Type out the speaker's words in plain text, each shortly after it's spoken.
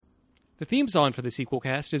The theme song for the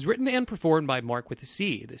Sequelcast is written and performed by Mark with a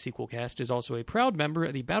C. The Sequelcast is also a proud member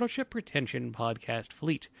of the Battleship Pretension podcast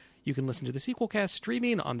fleet. You can listen to the Sequelcast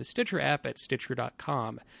streaming on the Stitcher app at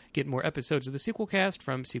Stitcher.com. Get more episodes of the Sequelcast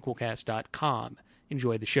from Sequelcast.com.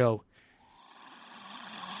 Enjoy the show.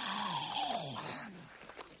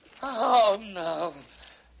 Oh, no.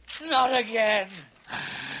 Not again.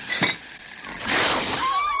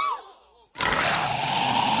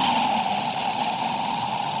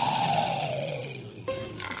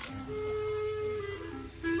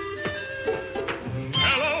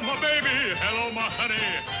 Hello, my baby. Hello, my honey.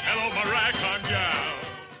 Hello, my ragtime gal.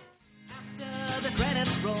 After the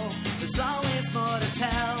credits roll, there's always more to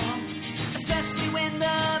tell. Especially when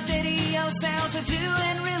the video sounds are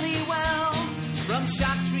doing really well. From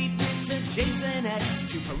Shock Treatment to Jason X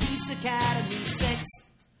to Police Academy 6.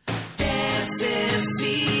 This is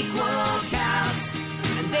Sequelcast,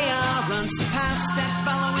 and they are unsurpassed at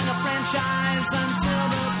following a franchise until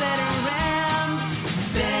the bitter end.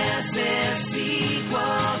 This is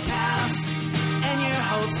Sequelcast, and your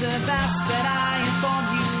hosts have asked that I inform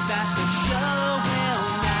you that the show will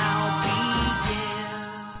now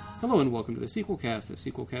begin. Hello and welcome to the Sequelcast. The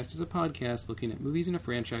Sequelcast is a podcast looking at movies in a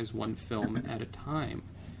franchise one film at a time.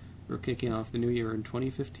 We're kicking off the new year in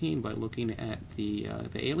 2015 by looking at the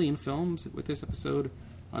Alien films with this episode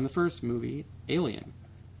on the first movie, Alien.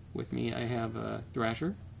 With me, I have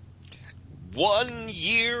Thrasher. 1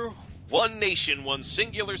 year, one nation, one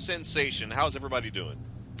singular sensation. How's everybody doing?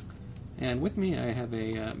 And with me, I have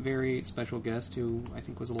a very special guest who I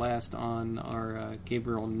think was the last on our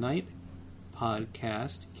Gabriel Knight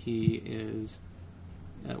podcast. He is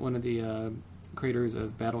one of the creators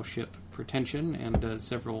of Battleship Pretension and does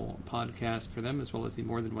several podcasts for them, as well as the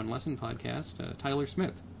More Than One Lesson podcast. Tyler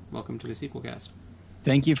Smith, welcome to the Sequelcast.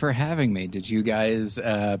 Thank you for having me. Did you guys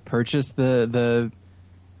purchase the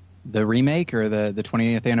remake or the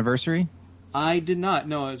 20th anniversary? I did not.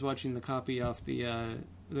 No, I was watching the copy off the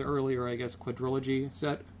earlier, I guess, quadrilogy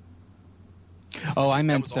set. Oh, I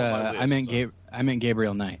meant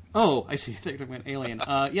Gabriel Knight. Oh, I see. I think I went Alien.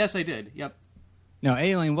 Yes, I did. Yep. No,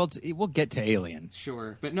 Alien. We'll get to Alien.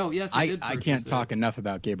 Sure, but no. Yes, I did. I can't talk enough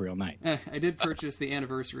about Gabriel Knight. I did purchase the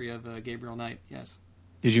anniversary of Gabriel Knight. Yes.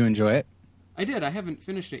 Did you enjoy it? I did. I haven't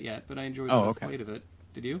finished it yet, but I enjoyed what I've played of it.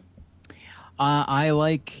 Did you? I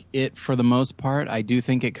like it for the most part. I do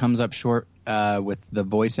think it comes up short with the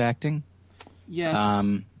voice acting. Yes.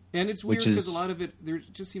 And it's weird because a lot of it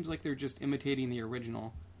just seems like they're just imitating the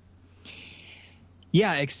original.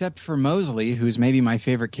 Yeah, except for Mosley, who's maybe my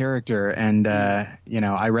favorite character, and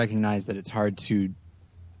I recognize that it's hard to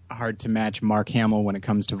match Mark Hamill when it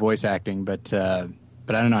comes to voice acting, but I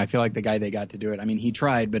don't know. I feel like the guy they got to do it. I mean, he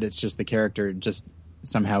tried, but it's just the character just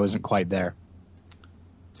somehow isn't quite there.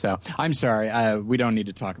 So I'm sorry. We don't need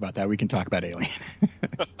to talk about that. We can talk about Alien.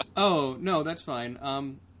 Oh no, that's fine.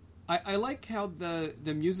 I like how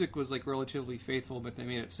the music was like relatively faithful, but they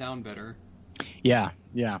made it sound better. Yeah.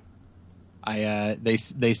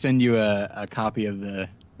 They send you a copy of the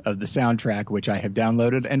soundtrack, which I have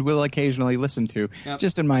downloaded and will occasionally listen to,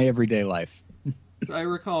 just in my everyday life. So I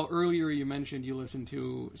recall earlier you mentioned you listen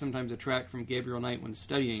to sometimes a track from Gabriel Knight when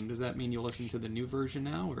studying. Does that mean you'll listen to the new version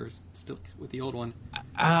now, or still with the old one?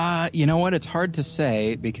 You know what? It's hard to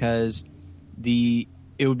say because it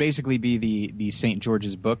would basically be the St.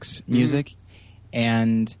 George's Books music,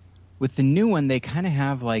 and with the new one, they kind of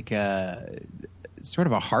have like a sort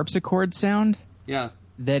of a harpsichord sound. Yeah,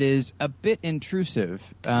 that is a bit intrusive.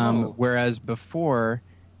 Whereas before,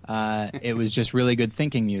 it was just really good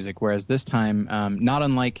thinking music. Whereas this time, not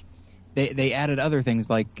unlike they added other things,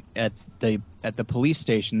 like at the police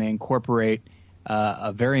station, they incorporate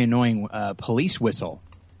a very annoying police whistle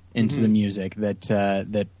into the music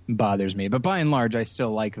that bothers me. But by and large, I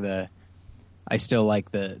still like the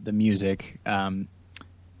music.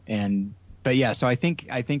 But yeah, so I think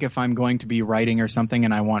if I'm going to be writing or something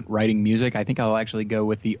and I want writing music, I think I'll actually go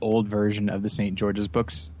with the old version of the St. George's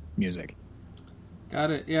Books music. Got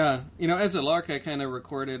it, yeah. As a lark, I kind of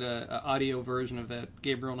recorded an audio version of that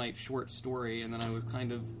Gabriel Knight short story, and then I was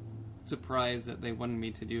kind of surprised that they wanted me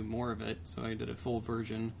to do more of it, so I did a full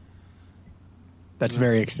version. That's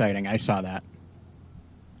very exciting. I saw that.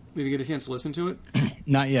 Did you get a chance to listen to it?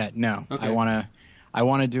 Not yet, no. Okay. I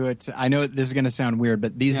want to do it. I know this is going to sound weird,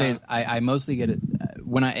 but these days I mostly get it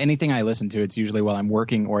when anything I listen to. It's usually while I'm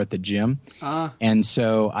working or at the gym, and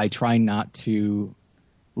so I try not to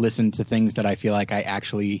listen to things that I feel like I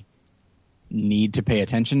actually need to pay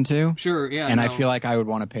attention to. Sure, yeah. And I feel like I would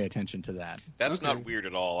want to pay attention to that. That's not weird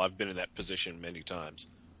at all. I've been in that position many times.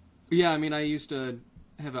 Yeah, I mean, I used to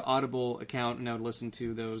have an Audible account, and I would listen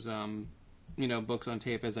to those books on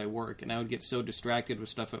tape as I work, and I would get so distracted with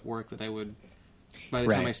stuff at work that I would, by the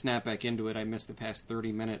time I snap back into it, I missed the past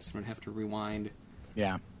 30 minutes and would have to rewind.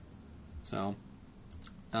 Yeah. So,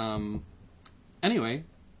 anyway,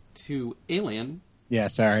 to Alien. Yeah,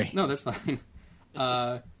 sorry. No, that's fine.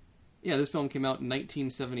 This film came out in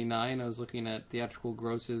 1979. I was looking at theatrical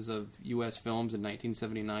grosses of U.S. films in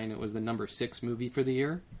 1979. It was the number 6 movie for the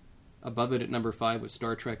year. Above it at number 5 was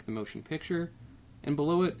Star Trek The Motion Picture. And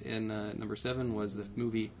below it, in number 7, was the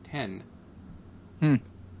movie 10.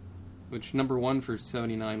 Which number 1 for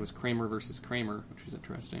 79 was Kramer versus Kramer, which was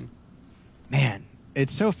interesting. Man,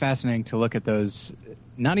 it's so fascinating to look at those,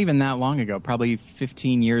 not even that long ago, probably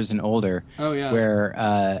 15 years and older. Oh, yeah.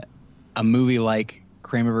 Where a movie like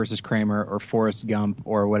Kramer versus Kramer or Forrest Gump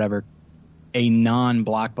or whatever, a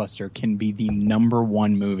non-blockbuster can be the number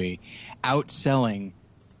 1 movie, outselling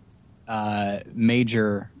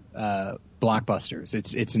major blockbusters.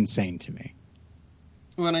 It's insane to me.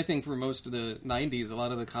 Well, and I think for most of the 90s, a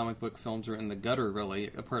lot of the comic book films are in the gutter,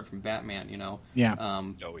 really, apart from Batman, Yeah.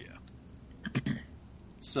 Oh, yeah.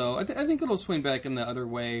 So I think it'll swing back in the other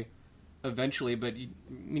way eventually, but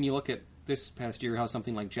you look at this past year how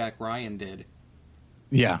something like Jack Ryan did.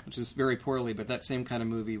 Yeah. Which is very poorly, but that same kind of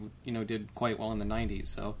movie, did quite well in the 90s,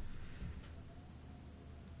 so.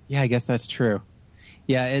 Yeah, I guess that's true.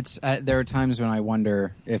 Yeah, it's there are times when I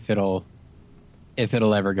wonder if it'll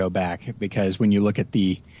ever go back, because when you look at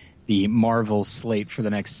the Marvel slate for the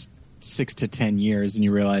next 6 to 10 years and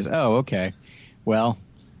you realize, oh, okay, well,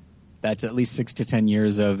 that's at least 6 to 10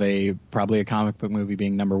 years of probably a comic book movie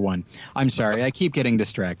being number 1. I'm sorry, I keep getting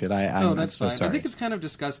distracted. That's so fine. sorry. I think it's kind of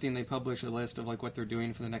disgusting they publish a list of what they're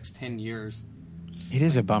doing for the next 10 years. It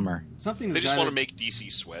is a bummer. They just want to make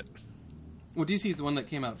DC sweat. Well, DC is the one that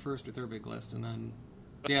came out first with their big list, and then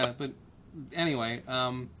but anyway,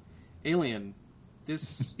 Alien.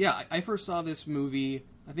 I first saw this movie.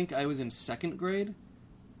 I think I was in 2nd grade.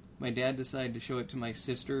 My dad decided to show it to my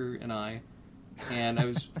sister and I, and I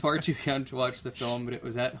was far too young to watch the film, but it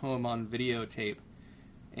was at home on videotape,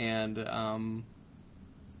 and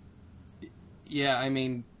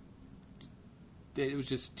it was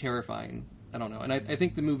just terrifying. I don't know, and I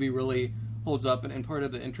think the movie really holds up, and part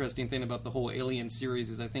of the interesting thing about the whole Alien series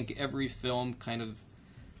is I think every film kind of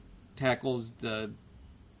tackles the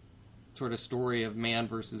sort of story of man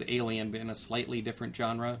versus alien, but in a slightly different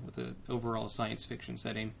genre with an overall science fiction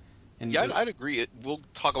setting. And I'd agree. We'll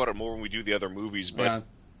talk about it more when we do the other movies, but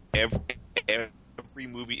every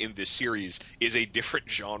movie in this series is a different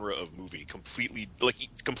genre of movie, completely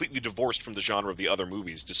divorced from the genre of the other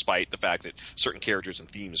movies, despite the fact that certain characters and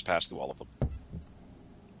themes pass through all of them.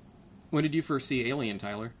 When did you first see Alien,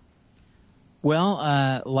 Tyler?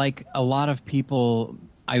 Well, like a lot of people,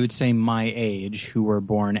 I would say my age, who were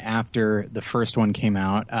born after the first one came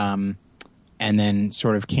out, and then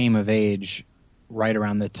sort of came of age right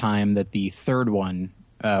around the time that the third one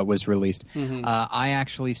was released. Mm-hmm. I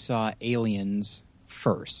actually saw Aliens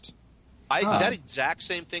first. That exact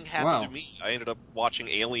same thing happened to me. I ended up watching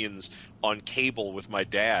Aliens on cable with my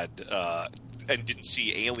dad, and didn't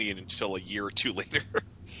see Alien until a year or two later.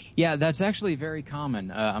 Yeah, that's actually very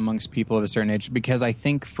common amongst people of a certain age, because I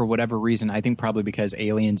think for whatever reason, I think probably because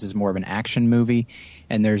Aliens is more of an action movie,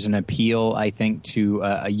 and there's an appeal, I think, to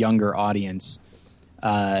a younger audience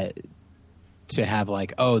to have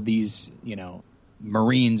these,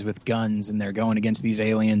 Marines with guns, and they're going against these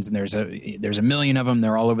aliens, and there's a million of them.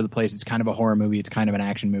 They're all over the place. It's kind of a horror movie. It's kind of an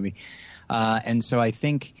action movie, and so I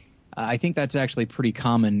think that's actually pretty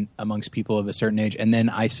common amongst people of a certain age. And then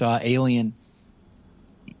I saw Alien.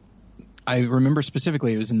 I remember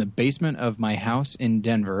specifically, it was in the basement of my house in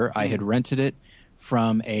Denver. I had rented it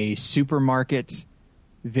from a supermarket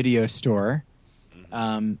video store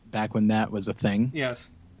back when that was a thing.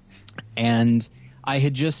 Yes. And I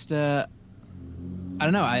had just, I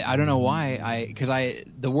don't know. I don't know why. Because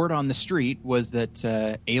the word on the street was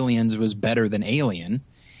that Aliens was better than Alien.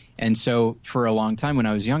 And so for a long time when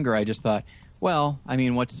I was younger, I just thought, well, I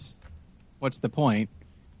mean, what's the point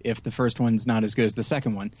if the first one's not as good as the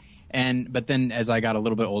second one? But then as I got a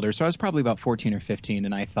little bit older, so I was probably about 14 or 15,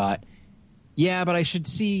 and I thought, yeah, but I should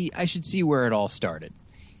see where it all started.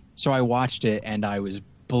 So I watched it, and I was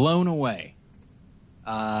blown away.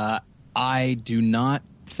 I do not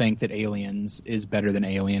think that Aliens is better than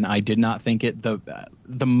Alien. I did not think it.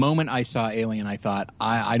 The moment I saw Alien, I thought,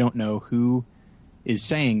 I don't know who is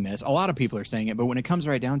saying this. A lot of people are saying it, but when it comes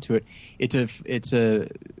right down to it,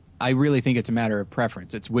 I really think it's a matter of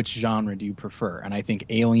preference. It's which genre do you prefer? And I think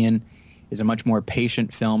Alien is a much more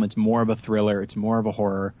patient film. It's more of a thriller. It's more of a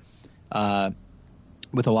horror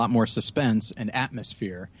with a lot more suspense and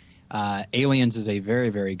atmosphere. Aliens is a very,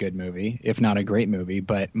 very good movie, if not a great movie,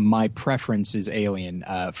 but my preference is Alien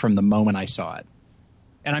from the moment I saw it.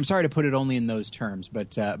 And I'm sorry to put it only in those terms,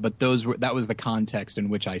 but that was the context in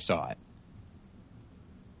which I saw it.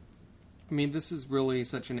 I mean, this is really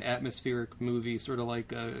such an atmospheric movie, sort of like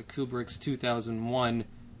Kubrick's 2001.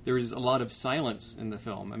 There is a lot of silence in the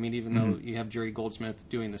film. I mean, even though you have Jerry Goldsmith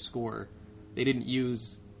doing the score, they didn't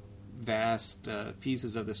use vast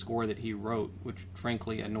pieces of the score that he wrote, which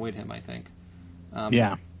frankly annoyed him, I think.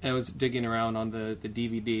 Yeah. I was digging around on the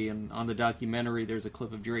DVD, and on the documentary there's a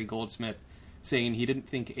clip of Jerry Goldsmith saying he didn't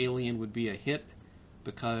think Alien would be a hit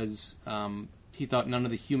because he thought none of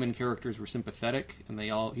the human characters were sympathetic, and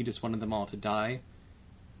he just wanted them all to die.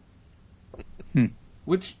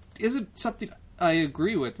 Which isn't something I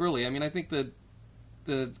agree with, really. I mean, I think that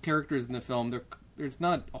the characters in the film, there's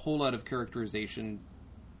not a whole lot of characterization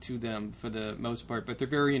to them for the most part, but they're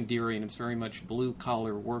very endearing. It's very much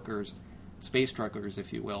blue-collar workers, space truckers,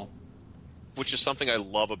 if you will. Which is something I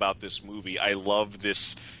love about this movie. I love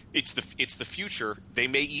this. It's the future. They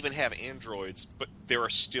may even have androids, but there are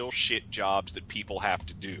still shit jobs that people have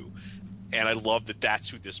to do. And I love that that's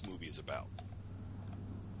who this movie is about.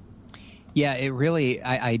 Yeah, it really,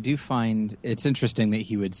 I do find it's interesting that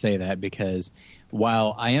he would say that, because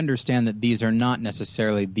while I understand that these are not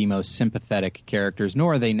necessarily the most sympathetic characters,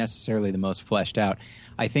 nor are they necessarily the most fleshed out,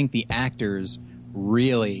 I think the actors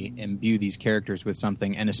really imbue these characters with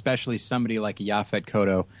something, and especially somebody like a Yaphet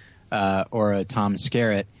Kotto or a Tom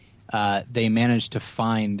Skerritt, they manage to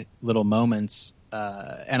find little moments.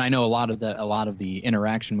 And I know a lot of the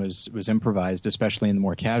interaction was improvised, especially in the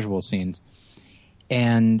more casual scenes.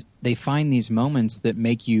 And they find these moments that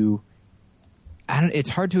make you. It's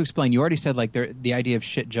hard to explain. You already said like the idea of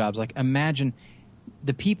shit jobs. Like imagine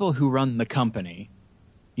the people who run the company.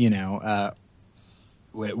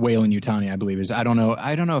 Wayland Yutani, I believe, is. I don't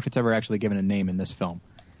know if it's ever actually given a name in this film,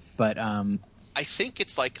 but I think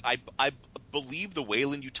it's like I believe the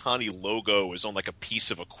Wayland Yutani logo is on like a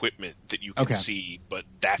piece of equipment that you can see, but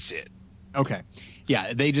that's it. Okay.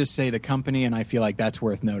 Yeah, they just say the company, and I feel like that's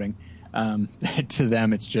worth noting. To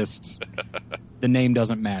them, it's just the name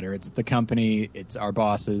doesn't matter. It's the company. It's our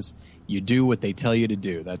bosses. You do what they tell you to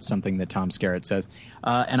do. That's something that Tom Skerritt says.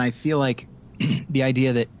 And I feel like the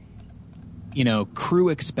idea that, crew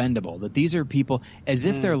expendable, that these are people as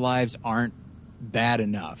if their lives aren't bad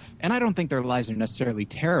enough. And I don't think their lives are necessarily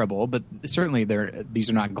terrible, but certainly these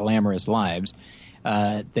are not glamorous lives.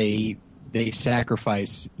 They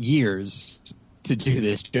sacrifice years to do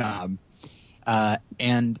this job.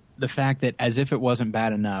 And the fact that as if it wasn't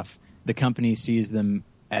bad enough, the company sees them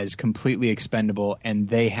as completely expendable, and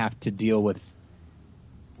they have to deal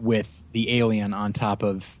with the alien on top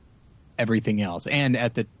of everything else. And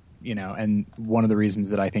and one of the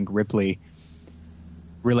reasons that I think Ripley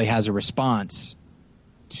really has a response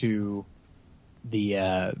to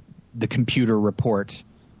the computer report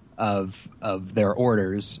of their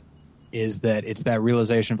orders is that it's that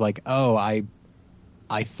realization of like, oh, I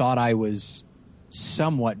thought I was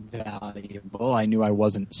somewhat valuable. I knew I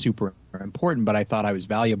wasn't super important, but I thought I was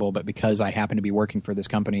valuable. But because I happen to be working for this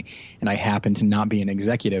company and I happen to not be an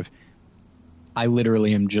executive, I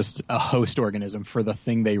literally am just a host organism for the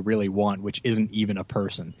thing they really want, which isn't even a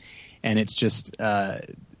person. And it's just,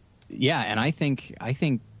 and I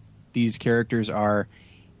think these characters are,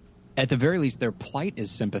 at the very least, their plight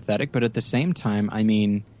is sympathetic, but at the same time, I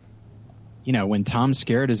mean, when Tom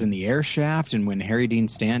Skerritt is in the air shaft and when Harry Dean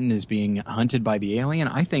Stanton is being hunted by the alien,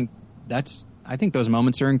 I think those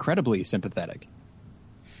moments are incredibly sympathetic.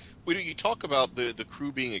 When you talk about the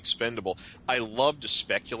crew being expendable, I love to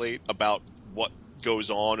speculate about what goes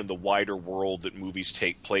on in the wider world that movies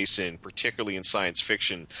take place in, particularly in science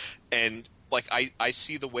fiction. And like I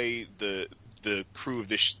see the way the crew of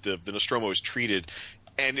the Nostromo is treated.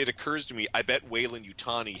 And it occurs to me, I bet Wayland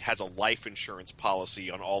Yutani has a life insurance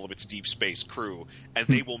policy on all of its deep space crew, and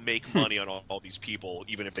they will make money on all these people,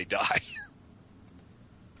 even if they die.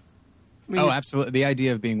 Absolutely. The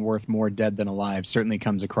idea of being worth more dead than alive certainly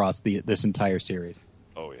comes across this entire series.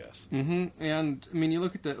 Oh, yes. Mm-hmm. And, I mean, you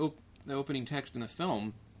look at the opening text in the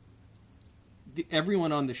film,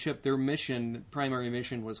 everyone on the ship, their primary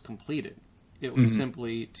mission was completed. It was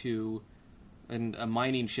simply to... and a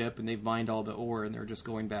mining ship, and they've mined all the ore, and they're just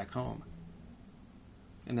going back home.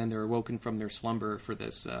 And then they're awoken from their slumber for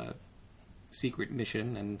this secret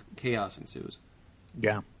mission, and chaos ensues.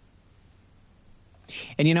 Yeah.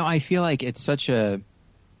 And, I feel like it's such a,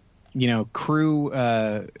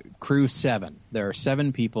 crew 7. There are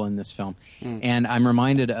 7 people in this film. And I'm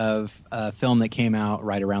reminded of a film that came out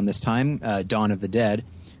right around this time, Dawn of the Dead,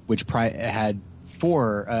 which had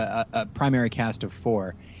a primary cast of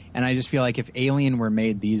 4. And I just feel like if Alien were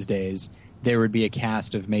made these days, there would be a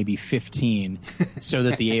cast of maybe 15 so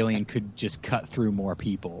that the alien could just cut through more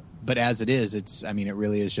people. But as it is, it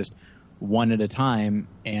really is just one at a time.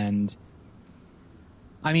 And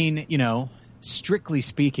I mean, strictly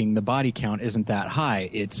speaking, the body count isn't that high.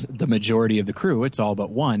 It's the majority of the crew. It's all but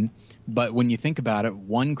one. But when you think about it,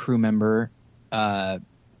 one crew member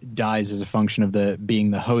dies as a function of being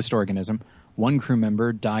the host organism. One crew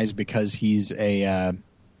member dies because he's an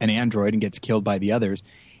android and gets killed by the others.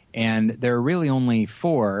 And there are really only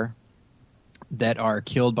 4 that are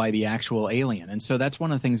killed by the actual alien. And so that's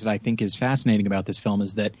one of the things that I think is fascinating about this film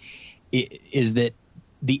is that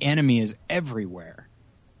the enemy is everywhere.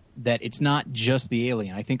 That it's not just the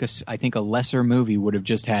alien. I think a lesser movie would have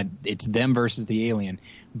just had it's them versus the alien,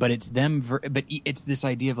 but it's them. But it's this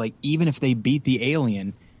idea of like even if they beat the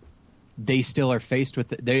alien, they still are faced with.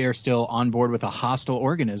 They are still on board with a hostile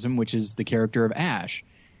organism, which is the character of Ash,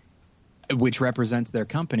 which represents their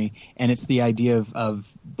company, and it's the idea of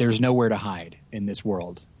there's nowhere to hide in this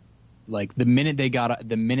world. Like the minute they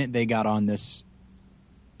got on this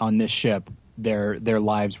ship, their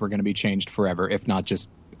lives were going to be changed forever, if not just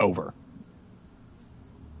over.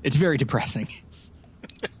 It's very depressing.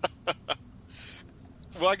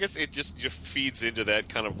 Well, I guess it just feeds into that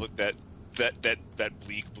kind of that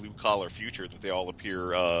bleak blue collar future that they all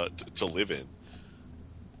appear to live in.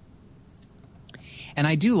 And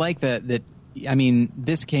I do like that. I mean,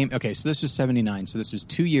 this came okay. So this was 1979. So this was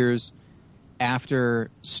 2 years after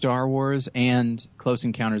Star Wars and Close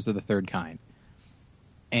Encounters of the Third Kind,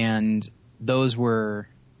 and those were.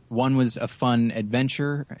 One was a fun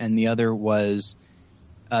adventure, and the other was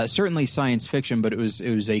certainly science fiction, but it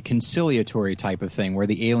was a conciliatory type of thing where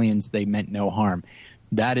the aliens, they meant no harm.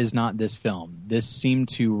 That is not this film. This seemed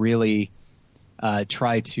to really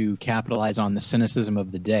try to capitalize on the cynicism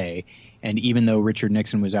of the day, and even though Richard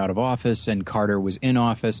Nixon was out of office and Carter was in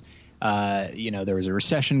office, there was a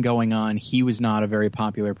recession going on. He was not a very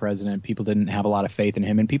popular president. People didn't have a lot of faith in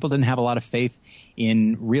him, and people didn't have a lot of faith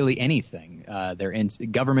in really anything. They're in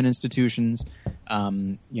government institutions,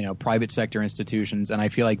 private sector institutions, and I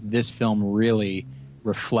feel like this film really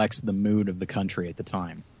reflects the mood of the country at the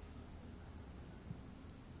time.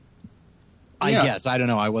 I guess. I don't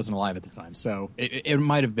know. I wasn't alive at the time, so it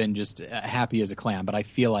might have been just happy as a clam, but I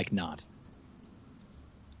feel like not.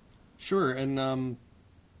 Sure, and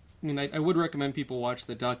I would recommend people watch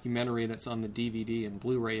the documentary that's on the DVD and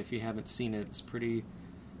Blu-ray if you haven't seen it. It's pretty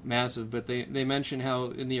massive, but they mention how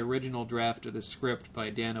in the original draft of the script by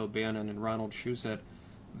Dan O'Bannon and Ronald Shusett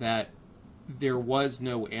that there was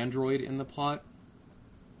no android in the plot,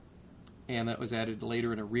 and that was added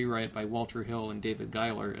later in a rewrite by Walter Hill and David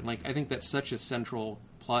Giler. And I think that's such a central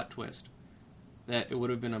plot twist that it would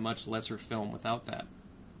have been a much lesser film without that.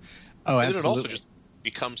 Oh, absolutely. And it also just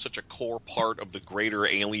becomes such a core part of the greater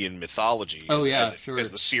alien mythology as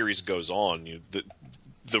the series goes on.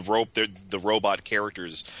 The robot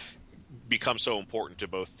characters become so important to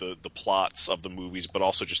both the plots of the movies, but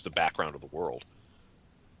also just the background of the world.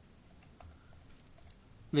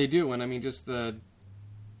 They do, and I mean, just the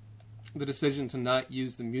decision to not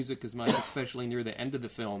use the music as much, especially near the end of the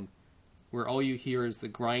film, where all you hear is the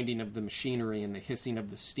grinding of the machinery and the hissing of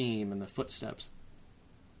the steam and the footsteps,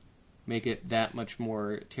 make it that much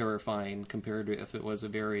more terrifying compared to if it was a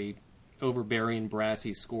very overbearing,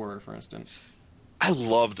 brassy score, for instance. I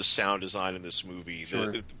love the sound design in this movie.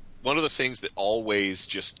 Sure. One of the things that always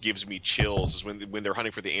just gives me chills is when they're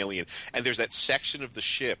hunting for the alien, and there's that section of the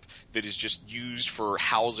ship that is just used for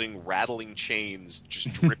housing rattling chains,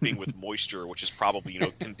 just dripping with moisture, which is probably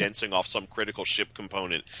condensing off some critical ship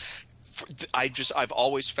component. I've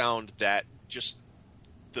always found that just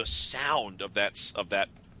the sound of that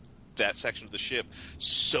section of the ship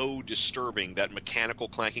so disturbing, that mechanical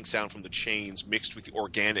clanking sound from the chains mixed with the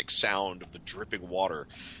organic sound of the dripping water.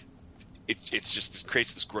 It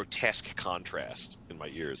creates this grotesque contrast in my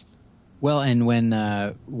ears. Well, and when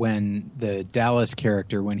the Dallas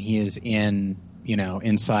character, when he is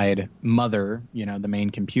inside Mother, the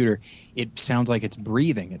main computer, it sounds like it's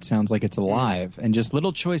breathing. It sounds like it's alive, and just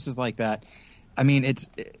little choices like that. I mean,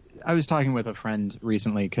 I was talking with a friend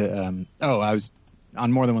recently. I was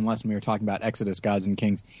on More Than One Lesson. We were talking about Exodus, Gods and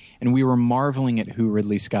Kings, and we were marveling at who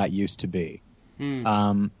Ridley Scott used to be.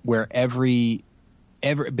 Where every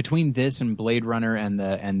between this and Blade Runner and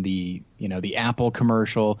the Apple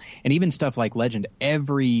commercial and even stuff like Legend,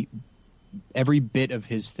 every bit of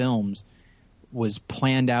his films was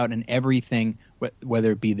planned out, and everything,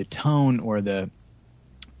 whether it be the tone or the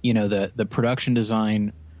production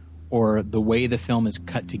design or the way the film is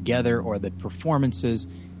cut together or the performances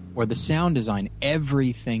or the sound design,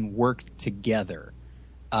 everything worked together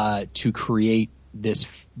to create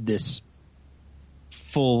this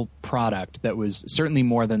full product that was certainly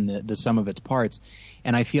more than the sum of its parts.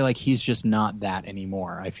 And I feel like he's just not that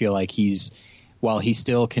anymore. I feel like while he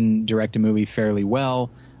still can direct a movie fairly well,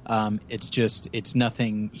 it's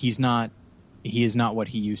nothing. He is not what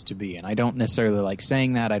he used to be. And I don't necessarily like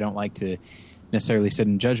saying that. I don't like to necessarily sit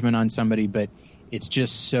in judgment on somebody, but it's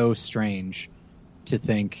just so strange to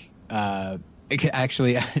think.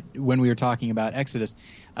 Actually, when we were talking about Exodus,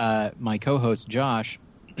 my co-host Josh,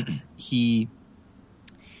 he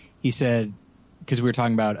said, because we were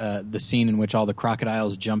talking about the scene in which all the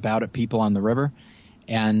crocodiles jump out at people on the river,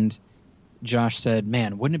 and Josh said,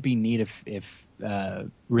 "Man, wouldn't it be neat if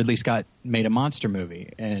Ridley Scott made a monster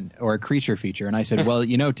movie or a creature feature?" And I said, "Well,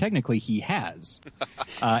 technically he has.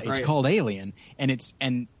 It's Right. called Alien,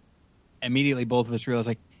 and immediately both of us realized,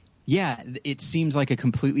 like, yeah, it seems like a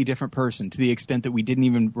completely different person, to the extent that we didn't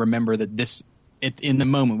even remember that in the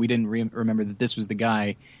moment we didn't remember that this was the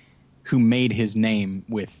guy who made his name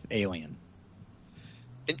with Alien."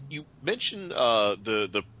 And you mentioned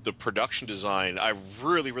the production design. I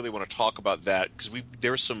really, really want to talk about that, because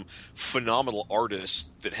there are some phenomenal artists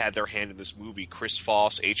that had their hand in this movie. Chris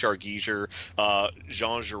Foss, H.R. Giger,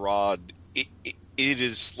 Jean Girard. It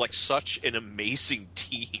is like such an amazing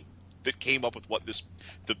team that came up with what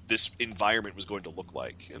this environment was going to look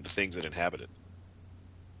like and the things that inhabit it.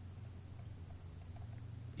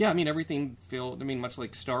 Yeah, I mean, everything much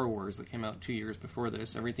like Star Wars that came out 2 years before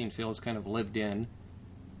this, everything feels kind of lived in.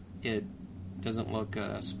 It doesn't look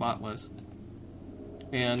spotless.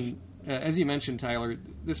 And as you mentioned, Tyler,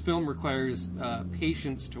 this film requires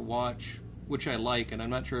patience to watch, which I like, and I'm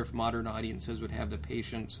not sure if modern audiences would have the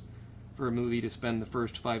patience for a movie to spend the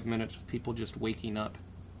first 5 minutes of people just waking up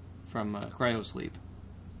from cryosleep.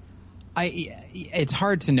 It's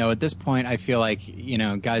hard to know at this point. I feel like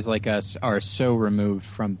guys like us are so removed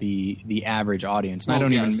from the average audience, and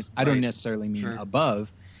I don't necessarily mean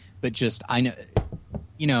above, but just I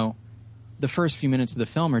know, the first few minutes of the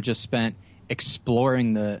film are just spent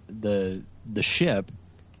exploring the ship,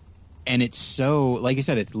 and it's so, like you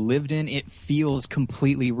said, it's lived in. It feels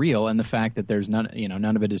completely real, and the fact that there's none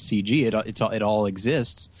of it is CG. It all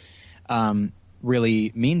exists.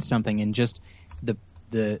 Really means something, and just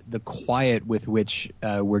the quiet with which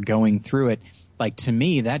we're going through it, like, to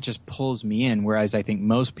me, that just pulls me in, whereas I think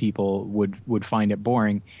most people would find it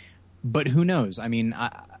boring. But who knows? I mean,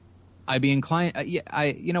 I'd be inclined.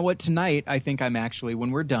 You know what? Tonight, I think I'm actually,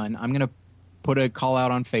 when we're done, I'm going to put a call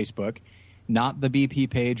out on Facebook, not the BP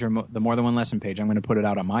page or the More Than One Lesson page. I'm going to put it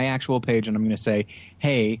out on my actual page, and I'm going to say,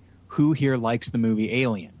 "Hey, who here likes the movie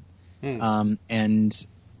Alien?" And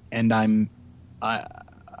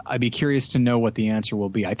I'd be curious to know what the answer will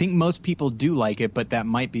be. I think most people do like it, but it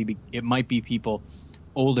might be people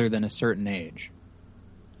older than a certain age.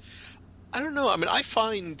 I don't know. I mean, I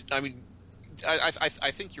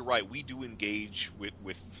think you're right. We do engage with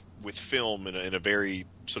film in a very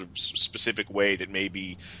sort of specific way that may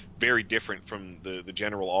be very different from the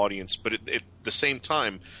general audience. But at the same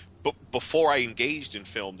time, before I engaged in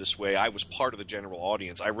film this way, I was part of the general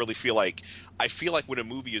audience. I really feel like when a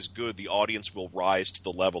movie is good, the audience will rise to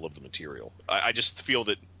the level of the material. I just feel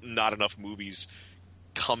that not enough movies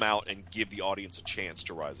come out and give the audience a chance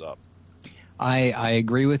to rise up. I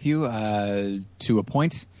agree with you to a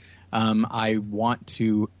point. I want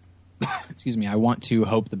to, I want to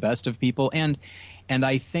hope the best of people, and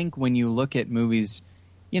I think when you look at movies,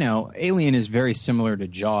 Alien is very similar to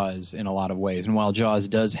Jaws in a lot of ways. And while Jaws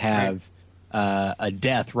does have a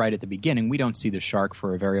death right at the beginning, we don't see the shark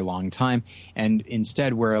for a very long time. And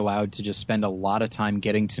instead, we're allowed to just spend a lot of time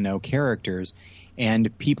getting to know characters.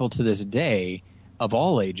 And people to this day, of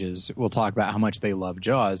all ages, will talk about how much they love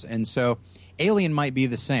Jaws. And so Alien might be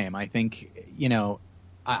the same. I think,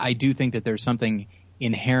 I do think that there's something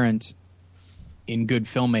inherent in good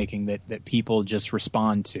filmmaking that people just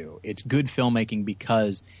respond to. It's good filmmaking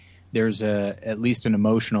because there's at least an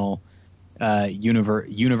emotional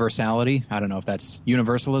universality. I don't know if that's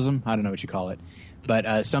universalism. I don't know what you call it.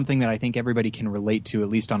 But something that I think everybody can relate to, at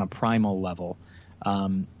least on a primal level.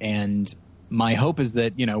 And my hope is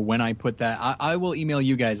that, when I put that, I will email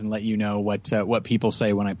you guys and let you know what people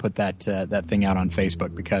say when I put that thing out on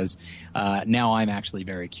Facebook, because now I'm actually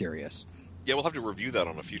very curious. Yeah, we'll have to review that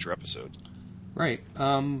on a future episode. Right.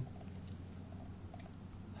 What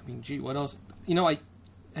else? I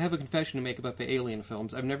have a confession to make about the Alien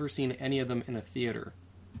films. I've never seen any of them in a theater.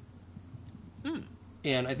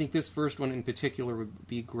 And I think this first one in particular would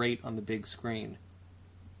be great on the big screen,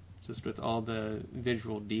 just with all the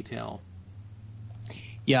visual detail.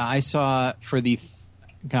 Yeah, I saw for the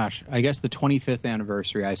 25th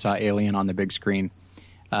anniversary, I saw Alien on the big screen.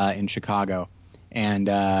 in Chicago.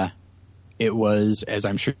 And it was, as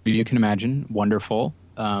I'm sure you can imagine, wonderful.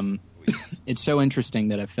 It's so interesting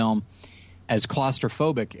that a film as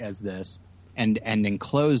claustrophobic as this and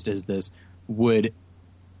enclosed as this would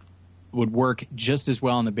work just as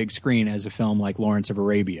well on the big screen as a film like Lawrence of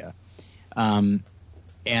Arabia. But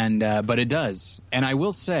it does. And I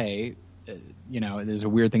will say, there's a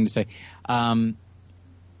weird thing to say.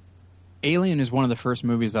 Alien is one of the first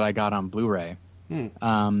movies that I got on Blu-ray.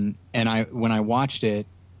 And when I watched it,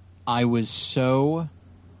 I was so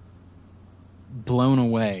blown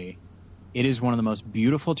away. It is one of the most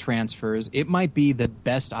beautiful transfers. It might be the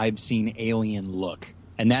best I've seen Alien look,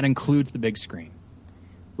 and that includes the big screen.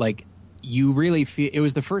 Like, you really feel... It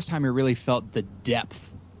was the first time I really felt the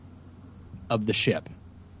depth of the ship.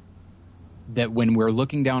 That when we're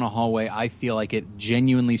looking down a hallway, I feel like it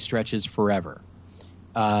genuinely stretches forever.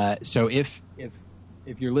 So if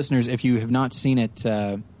your listeners, if you have not seen it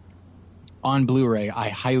on Blu-ray, I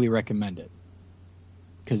highly recommend it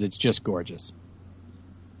because it's just gorgeous.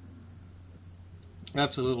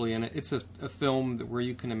 Absolutely, and it's a film where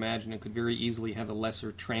you can imagine it could very easily have a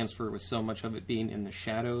lesser transfer with so much of it being in the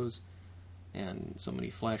shadows and so many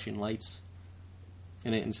flashing lights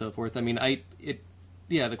in it and so forth. I mean,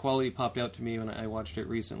 the quality popped out to me when I watched it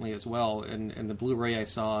recently as well, and the Blu-ray I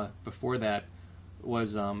saw before that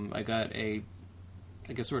was I got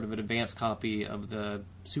sort of an advanced copy of the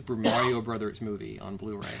Super Mario Brothers movie on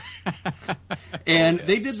Blu-ray. And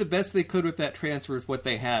they did the best they could with that transfer with what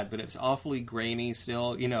they had, but it's awfully grainy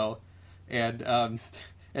still, and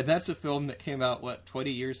that's a film that came out,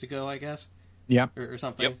 20 years ago, I guess? Yep. Or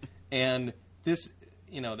something. Yep. And this,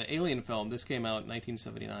 the Alien film, this came out in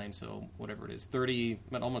 1979, so whatever it is,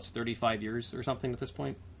 almost 35 years or something at this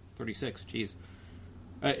point? 36, geez.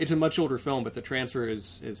 It's a much older film, but the transfer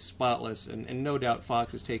is spotless, and no doubt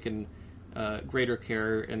Fox has taken greater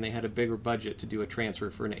care, and they had a bigger budget to do a transfer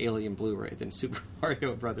for an Alien Blu-ray than Super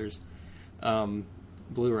Mario Brothers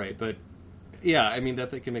Blu-ray. But yeah, I mean,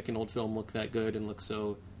 that they can make an old film look that good and look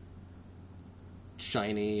so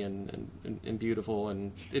shiny and beautiful.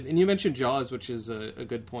 And you mentioned Jaws, which is a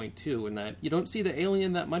good point too, in that you don't see the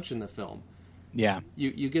alien that much in the film. Yeah,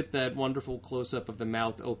 you get that wonderful close-up of the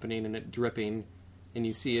mouth opening and it dripping, and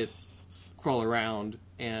you see it crawl around,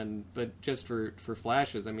 but just for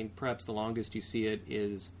flashes, I mean, perhaps the longest you see it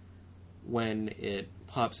is when it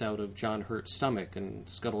pops out of John Hurt's stomach and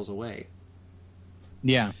scuttles away.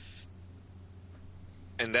 Yeah.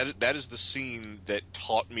 And that is the scene that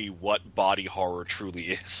taught me what body horror truly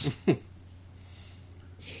is.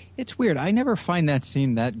 It's weird. I never find that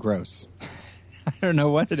scene that gross. I don't know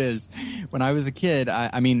what it is. When I was a kid,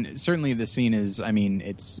 I mean, certainly the scene is,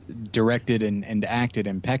 it's directed and acted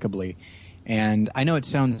impeccably. And I know it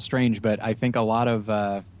sounds strange, but I think a lot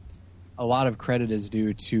of credit is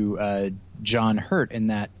due to John Hurt in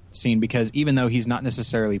that scene, because even though he's not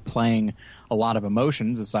necessarily playing a lot of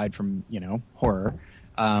emotions aside from, horror,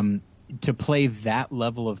 to play that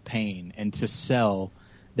level of pain and to sell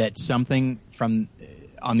that something from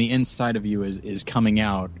on the inside of you is coming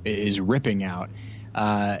out, is ripping out,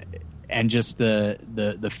 and just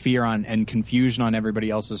the fear and confusion on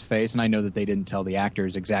everybody else's face. And I know that they didn't tell the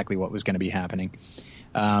actors exactly what was going to be happening.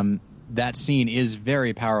 That scene is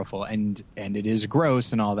very powerful, and it is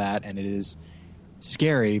gross and all that, and it is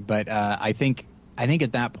scary. But I think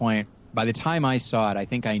at that point, by the time I saw it, I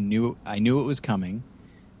think I knew it was coming.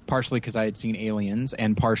 Partially because I had seen Aliens,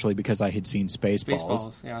 and partially because I had seen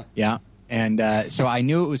Spaceballs. Yeah. Yeah. And so I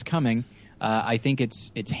knew it was coming. I think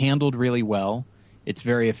it's handled really well. It's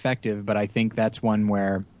very effective, but I think that's one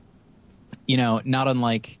where, not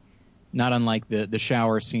unlike the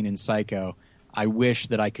shower scene in Psycho, I wish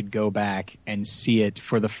that I could go back and see it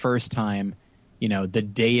for the first time, the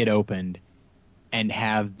day it opened, and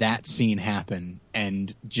have that scene happen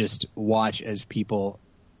and just watch as people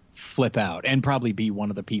flip out, and probably be one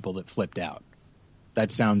of the people that flipped out.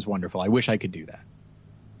 That sounds wonderful. I wish I could do that.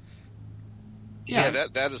 Yeah,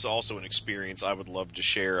 that is also an experience I would love to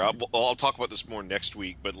share. I'll talk about this more next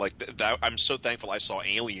week, but I'm so thankful I saw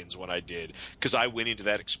Aliens when I did, because I went into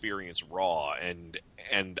that experience raw, and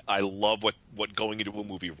I love what going into a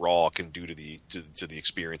movie raw can do to the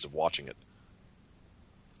experience of watching it.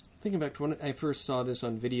 Thinking back to when I first saw this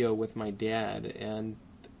on video with my dad, and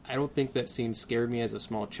I don't think that scene scared me as a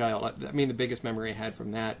small child. I mean, the biggest memory I had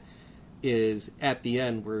from that is at the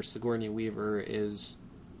end where Sigourney Weaver is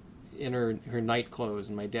in her night clothes,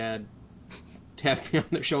 and my dad tapped me on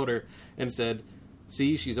the shoulder and said,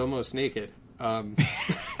 "See, she's almost naked,"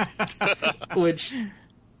 which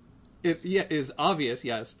is obvious,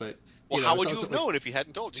 yes, but how would you have known if he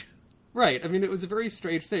hadn't told you? Right. I mean, it was a very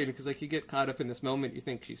strange thing because, like, you get caught up in this moment, you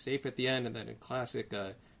think she's safe at the end, and then in classic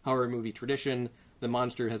horror movie tradition, the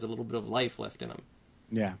monster has a little bit of life left in him.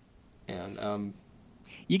 Yeah. And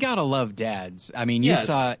you gotta love dads. I mean, you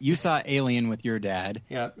saw Alien with your dad.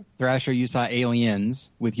 Yeah. Thrasher, you saw Aliens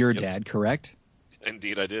with your dad, correct?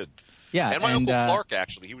 Indeed, I did. Yeah, and my Uncle Clark,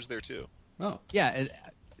 actually, he was there too. Oh. Yeah,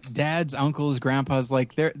 dads, uncles, grandpas,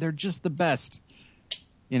 like they're just the best.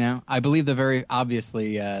 You know, I believe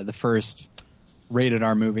the first rated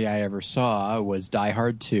R movie I ever saw was Die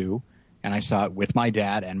Hard 2, and I saw it with my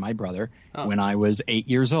dad and my brother when I was 8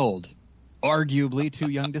 years old. Arguably too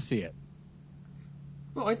young to see it.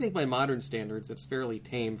 Well, I think by modern standards, it's fairly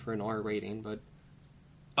tame for an R rating, but...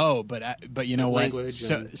 Oh, but you know what?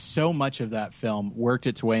 So much of that film worked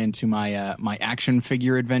its way into my my action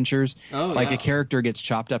figure adventures. A character gets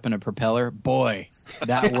chopped up in a propeller. Boy,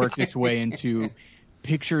 that worked its way into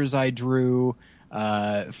pictures I drew,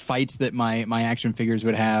 fights that my action figures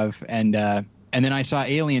would have, and then I saw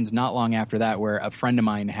Aliens not long after that, where a friend of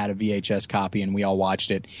mine had a VHS copy and we all watched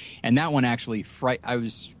it, and that one actually I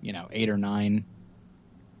was 8 or 9.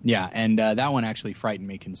 Yeah, and that one actually frightened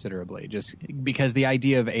me considerably, just because the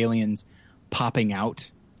idea of aliens popping out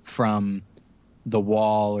from the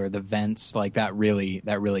wall or the vents, like that really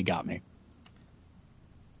got me.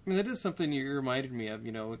 I mean, that is something you reminded me of,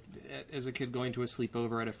 as a kid going to a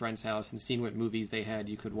sleepover at a friend's house and seeing what movies they had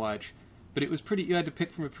you could watch. But it was you had to pick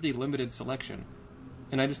from a pretty limited selection.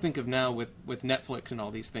 And I just think of now with Netflix and all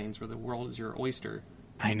these things where the world is your oyster.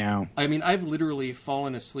 I know. I mean, I've literally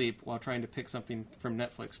fallen asleep while trying to pick something from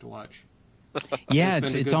Netflix to watch. Yeah,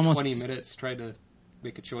 it's almost 20 minutes trying to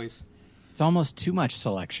make a choice. It's almost too much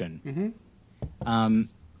selection. Mm-hmm.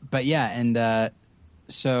 But yeah, and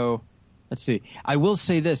so let's see. I will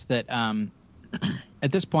say this, that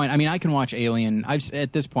at this point, I mean, I can watch Alien.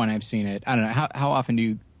 At this point, I've seen it. I don't know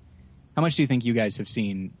how much do you think you guys have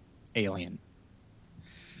seen Alien?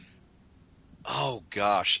 Oh,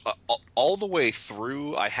 gosh. All the way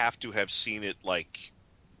through, I have to have seen it like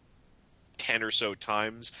 10 or so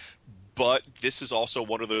times. But this is also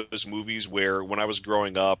one of those movies where when I was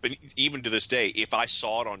growing up, and even to this day, if I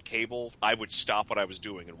saw it on cable, I would stop what I was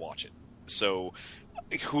doing and watch it. So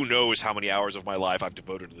who knows how many hours of my life I've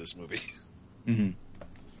devoted to this movie. Mm-hmm.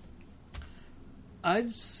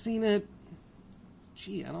 I've seen it,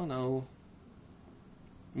 I don't know,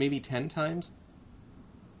 maybe 10 times.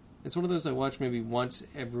 It's one of those I watch maybe once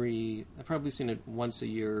I've probably seen it once a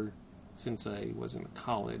year since I was in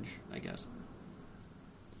college, I guess.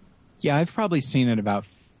 Yeah, I've probably seen it about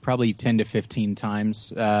 10 to 15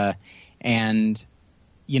 times. And,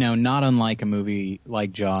 not unlike a movie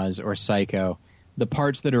like Jaws or Psycho, the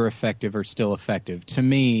parts that are effective are still effective. To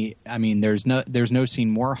me, I mean, there's no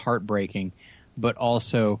scene more heartbreaking, but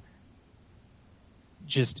also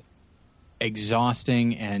just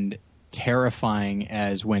exhausting and terrifying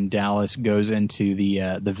as when Dallas goes into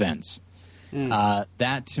the vents.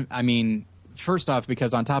 I mean, first off,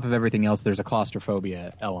 because on top of everything else, there's a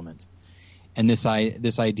claustrophobia element, and this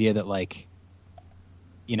idea that, like,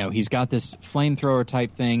 he's got this flamethrower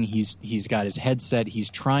type thing. He's got his headset. He's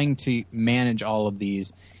trying to manage all of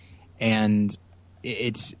these, and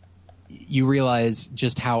you realize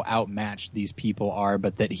just how outmatched these people are,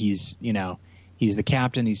 but that he's the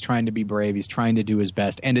captain. He's trying to be brave. He's trying to do his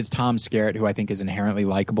best. And it's Tom Skerritt, who I think is inherently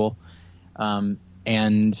likable. And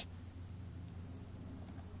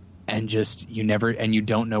just you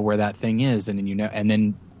don't know where that thing is. And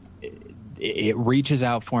then it reaches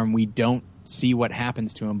out for him. We don't see what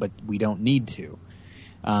happens to him, but we don't need to.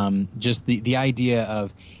 Just the idea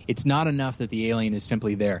of, it's not enough that the alien is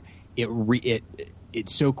simply there. It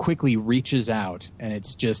so quickly reaches out, and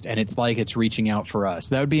it's like it's reaching out for us.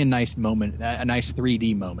 That would be a nice moment, a nice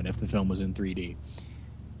 3D moment if the film was in 3D.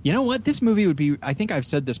 You know what? This movie would be, I think I've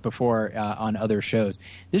said this before on other shows,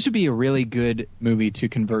 this would be a really good movie to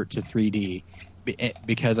convert to 3D,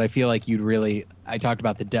 because I feel like I talked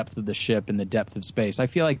about the depth of the ship and the depth of space. I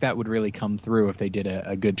feel like that would really come through if they did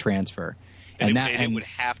a good transfer. And it would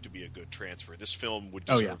have to be a good transfer. This film would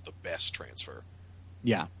deserve the best transfer.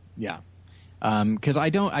 Yeah, yeah. Because I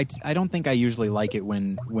don't think I usually like it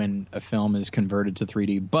when a film is converted to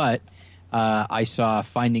 3D, but I saw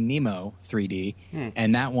Finding Nemo 3D,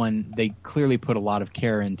 and that one, they clearly put a lot of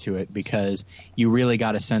care into it because you really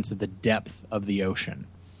got a sense of the depth of the ocean.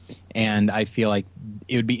 And I feel like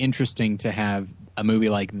it would be interesting to have a movie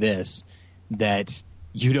like this that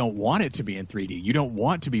you don't want it to be in 3D. You don't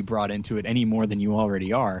want to be brought into it any more than you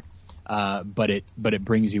already are, but it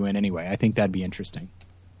brings you in anyway. I think that'd be interesting.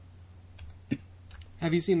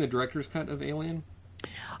 Have you seen the director's cut of Alien?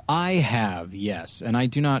 I have, yes, and I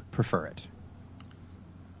do not prefer it.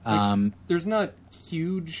 There's not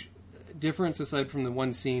huge difference aside from the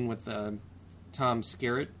one scene with Tom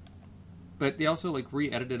Skerritt, but they also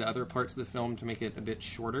re-edited other parts of the film to make it a bit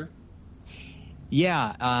shorter.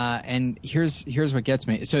 Yeah, and here's what gets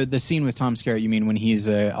me. So the scene with Tom Skerritt, you mean when he's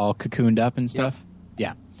all cocooned up and stuff?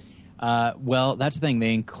 Yep. Yeah. Well, that's the thing.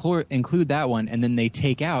 They include that one, and then they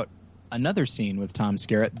take out another scene with Tom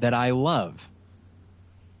Skerritt that I love.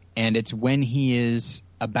 And it's when he is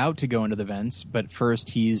about to go into the vents, but first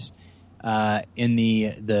he's in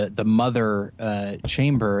the mother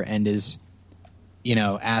chamber and is,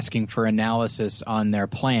 asking for analysis on their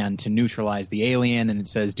plan to neutralize the alien, and it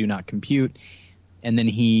says "do not compute." And then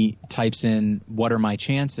he types in, "What are my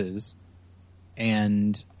chances?"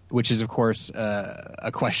 And which is, of course,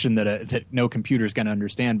 a question that no computer is going to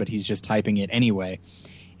understand, but he's just typing it anyway.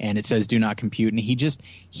 And it says "do not compute," and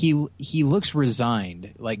he looks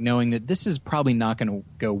resigned, knowing that this is probably not going to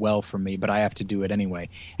go well for me, but I have to do it anyway.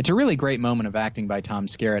 It's a really great moment of acting by Tom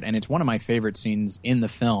Skerritt, and it's one of my favorite scenes in the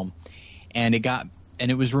film. And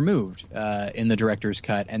it was removed in the director's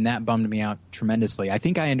cut, and that bummed me out tremendously. I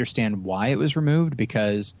think I understand why it was removed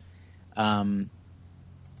because, in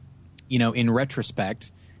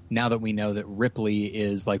retrospect, now that we know that Ripley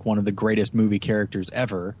is one of the greatest movie characters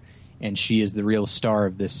ever, and she is the real star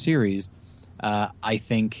of this series, I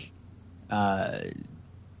think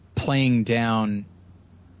playing down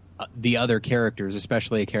the other characters,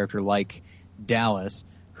 especially a character like Dallas,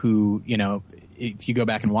 who, if you go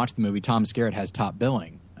back and watch the movie, Tom Skerritt has top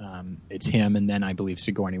billing. It's him and then I believe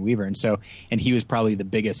Sigourney Weaver. And he was probably the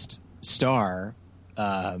biggest star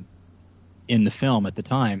in the film at the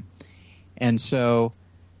time. And so,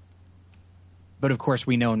 but of course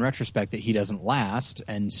we know in retrospect that he doesn't last.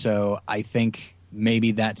 And so I think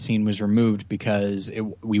maybe that scene was removed because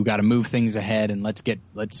we've got to move things ahead and let's get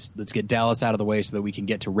Dallas out of the way so that we can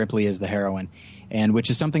get to Ripley as the heroine, and which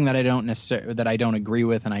is something that I don't agree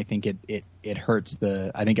with, and I think it hurts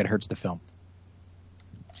the film.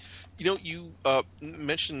 You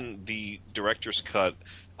mentioned the director's cut.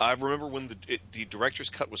 I remember when the director's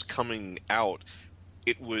cut was coming out,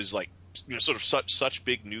 it was sort of such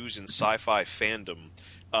big news in sci-fi fandom.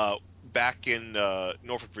 Back in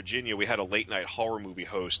Norfolk, Virginia, we had a late-night horror movie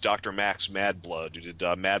host, Dr. Max Madblood, who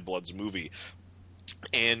did Mad Blood's movie.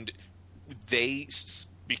 And they,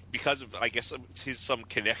 because of, I guess, some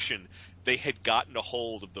connection, they had gotten a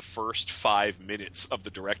hold of the first 5 minutes of the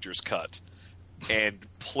director's cut and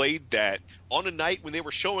played that on a night when they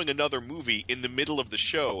were showing another movie in the middle of the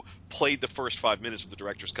show, played the first 5 minutes of the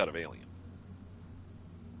director's cut of Alien.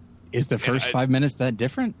 Is the first 5 minutes that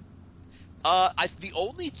different? The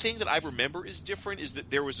only thing that I remember is different is that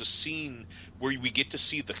there was a scene where we get to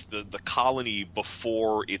see the colony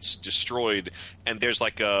before it's destroyed, and there's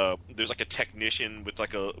a technician with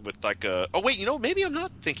a oh wait, maybe I'm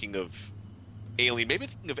not thinking of Alien, maybe I'm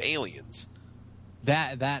thinking of Aliens.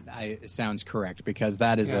 That sounds correct because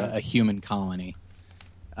that is a human colony.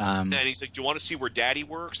 And he's like, "Do you want to see where Daddy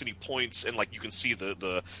works?" And he points, and you can see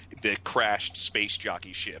the crashed space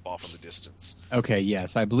jockey ship off in the distance. Okay,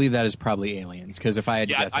 yes, I believe that is probably Aliens. Because if I had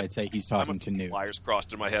to guess, I'd say he's talking to Newt. Wires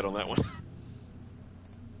crossed in my head on that one.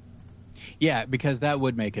 Yeah, because that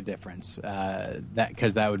would make a difference.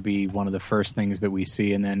 Because that would be one of the first things that we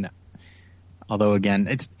see, and then, although again,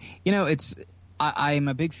 I'm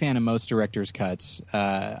a big fan of most directors' cuts.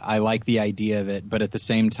 I like the idea of it, but at the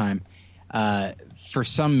same time. For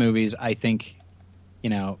some movies, I think,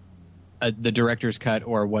 the director's cut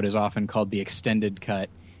or what is often called the extended cut,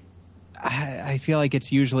 I feel like it's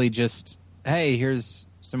usually just, hey, here's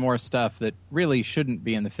some more stuff that really shouldn't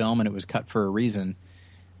be in the film and it was cut for a reason.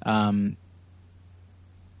 And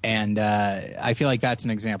I feel like that's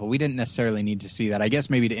an example. We didn't necessarily need to see that. I guess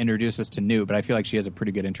maybe to introduce us to Newt, but I feel like she has a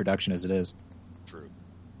pretty good introduction as it is. True.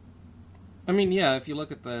 I mean, yeah, if you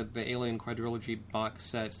look at the Alien quadrilogy box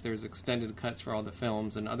sets, there's extended cuts for all the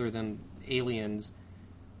films, and other than Aliens,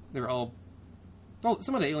 they're all... Well,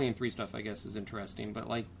 some of the Alien 3 stuff, I guess, is interesting, but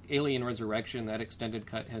Alien Resurrection, that extended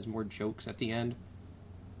cut has more jokes at the end,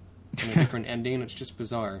 and a different ending. It's just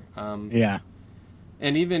bizarre. Yeah.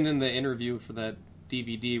 And even in the interview for that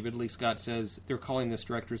DVD, Ridley Scott says, they're calling this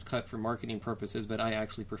director's cut for marketing purposes, but I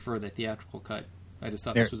actually prefer the theatrical cut. I just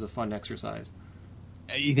thought this was a fun exercise.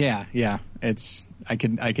 Yeah. I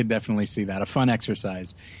could definitely see that. A fun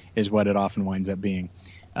exercise is what it often winds up being.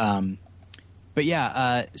 But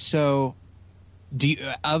yeah, so do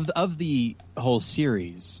you, of the whole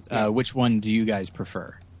series, which one do you guys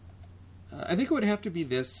prefer? I think it would have to be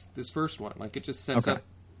this first one. It just sets up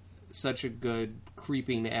such a good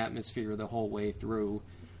creeping atmosphere the whole way through,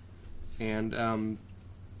 and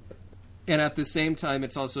And at the same time,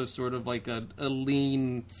 it's also sort of like a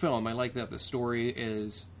lean film. I like that the story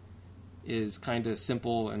is kind of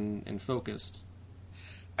simple and focused.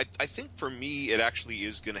 I think for me, it actually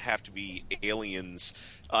is going to have to be Aliens,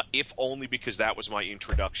 if only because that was my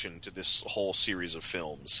introduction to this whole series of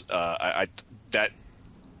films. That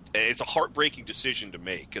it's a heartbreaking decision to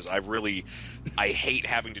make because I hate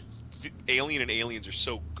having to. Alien and Aliens are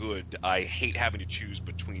so good. I hate having to choose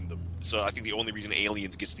between them. So I think the only reason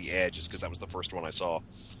Aliens gets the edge is because that was the first one I saw.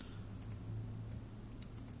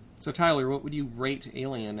 So Tyler, what would you rate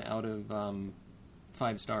Alien out of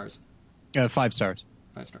 5 stars? 5 stars.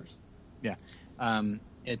 5 stars. Yeah.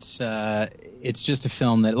 It's just a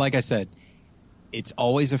film that, like I said, it's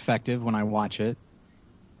always effective when I watch it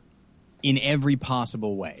in every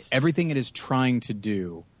possible way. Everything it is trying to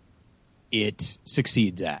do, it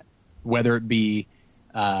succeeds at. Whether it be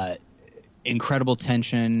incredible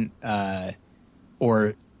tension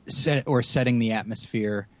or setting the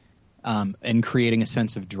atmosphere and creating a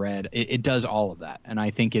sense of dread, it does all of that. And I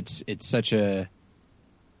think it's a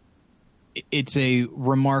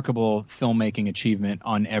remarkable filmmaking achievement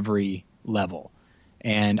on every level.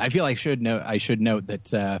 And I feel I should note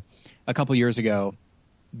that a couple years ago,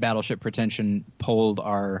 Battleship Pretension polled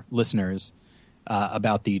our listeners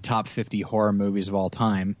about the top 50 horror movies of all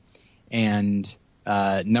time. And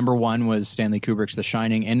number 1 was Stanley Kubrick's The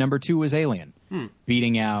Shining, and number 2 was Alien,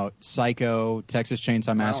 beating out Psycho, Texas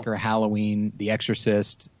Chainsaw Massacre, Halloween, The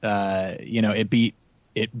Exorcist. It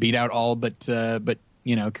beat out all but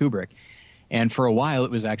Kubrick. And for a while,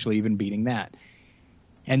 it was actually even beating that.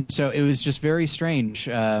 And so it was just very strange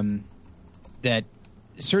that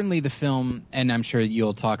certainly the film, and I'm sure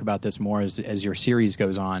you'll talk about this more as your series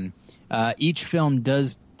goes on, each film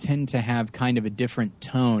does tend to have kind of a different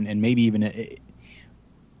tone, and maybe even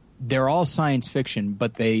they're all science fiction,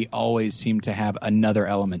 but they always seem to have another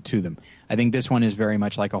element to them. I think this one is very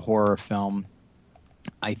much like a horror film.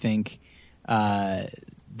 I think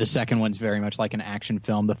the second one's very much like an action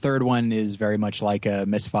film. The third one is very much like a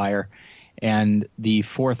misfire. And the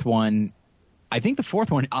fourth one,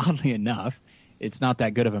 oddly enough, it's not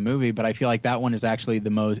that good of a movie, but I feel like that one is actually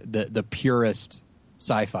the purest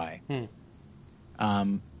sci-fi.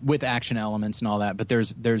 With action elements and all that. But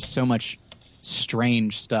there's so much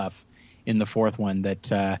strange stuff in the fourth one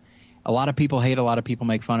that a lot of people hate, a lot of people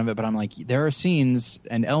make fun of it, but I'm like, there are scenes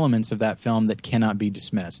and elements of that film that cannot be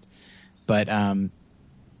dismissed. But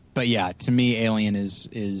yeah, to me, Alien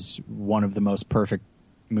is one of the most perfect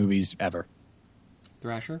movies ever.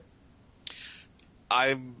 Thrasher?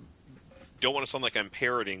 I don't want to sound like I'm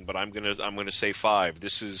parroting, but I'm gonna say 5.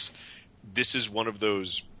 This is one of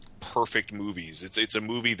those perfect movies. It's a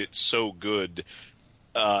movie that's so good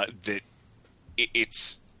that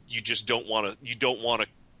you just don't want to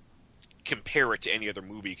compare it to any other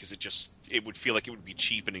movie because it would feel like it would be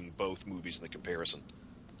cheapening both movies in the comparison.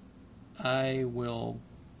 I will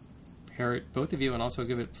parrot both of you and also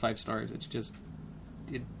give it 5 stars.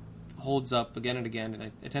 It holds up again and again, and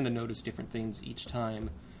I tend to notice different things each time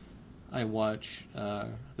I watch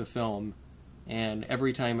the film, and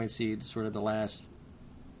every time I see sort of the last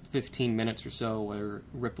 15 minutes or so where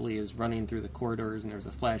Ripley is running through the corridors and there's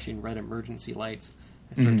the flashing red emergency lights,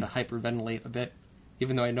 I start to hyperventilate a bit,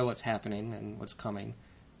 even though I know what's happening and what's coming,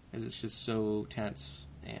 because it's just so tense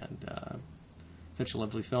and such a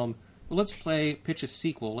lovely film. Well, let's pitch a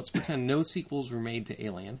sequel. Let's pretend no sequels were made to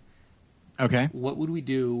Alien. Okay. What would we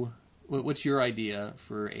do? What's your idea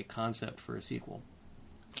for a concept for a sequel?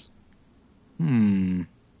 I've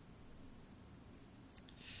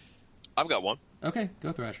got one. Okay,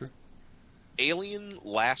 go Thrasher. Alien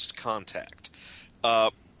Last Contact.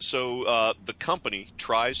 So the company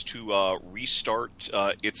tries to restart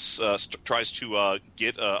tries to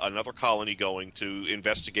get another colony going to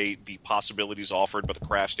investigate the possibilities offered by the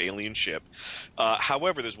crashed alien ship.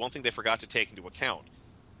 However, there's one thing they forgot to take into account.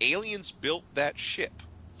 Aliens built that ship.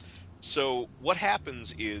 So what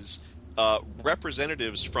happens is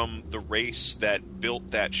representatives from the race that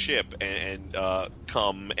built that ship and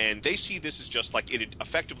come, and they see this as just like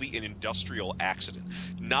effectively an industrial accident.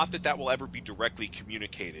 Not that will ever be directly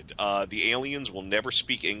communicated. The aliens will never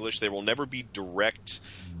speak English. There will never be direct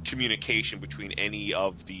communication between any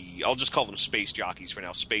of the, I'll just call them space jockeys for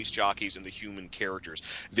now, space jockeys and the human characters.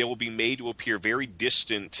 They will be made to appear very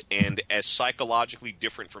distant and as psychologically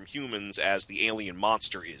different from humans as the alien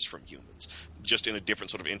monster is from humans, just in a different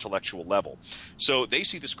sort of intellectual level. So they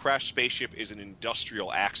see this crashed spaceship as an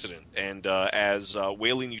industrial accident, and as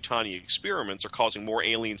Weyland-Yutani experiments are causing more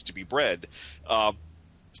aliens to be bred,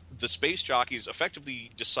 the space jockeys effectively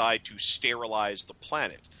decide to sterilize the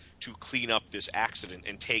planet. to clean up this accident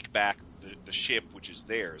and take back the ship, which is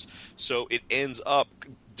theirs. So it ends up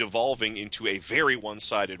devolving into a very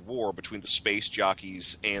one-sided war between the space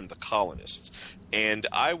jockeys and the colonists. And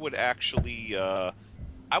I would actually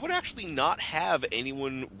not have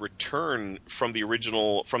anyone return from the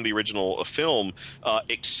original film,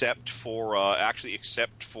 except for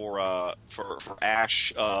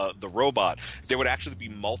Ash, the robot. There would actually be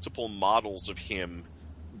multiple models of him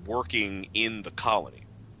working in the colony,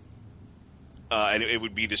 and it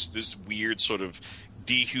would be this weird sort of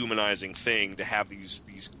dehumanizing thing to have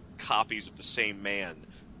these copies of the same man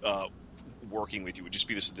working with you. It would just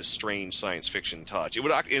be this strange science fiction touch. It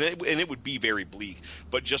would be very bleak.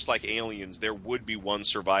 But just like Aliens, there would be one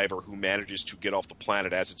survivor who manages to get off the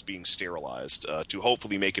planet as it's being sterilized, to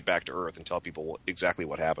hopefully make it back to Earth and tell people exactly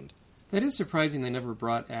what happened. That is surprising they never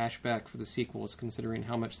brought Ash back for the sequels, considering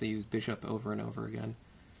how much they use Bishop over and over again.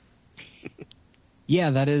 Yeah,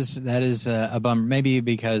 that is a bummer. Maybe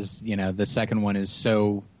because the second one is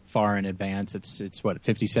so far in advance. It's what,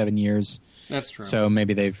 57 years. That's true. So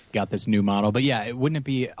maybe they've got this new model. But yeah, wouldn't it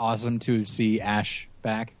be awesome to see Ash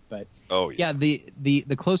back? But yeah,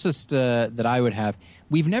 the closest that I would have,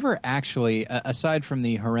 we've never actually, aside from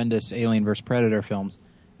the horrendous Alien vs. Predator films,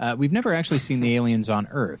 we've never actually seen the aliens on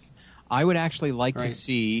Earth. I would actually like to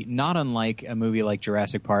see, not unlike a movie like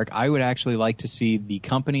Jurassic Park, I would actually like to see the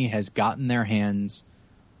company has gotten their hands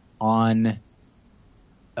on,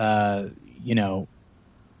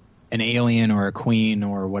 an alien or a queen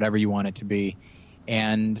or whatever you want it to be,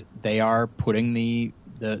 and they are putting the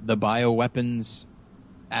bioweapons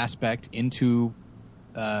aspect into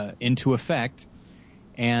effect,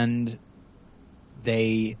 and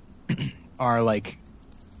they are like,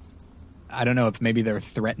 I don't know if maybe they're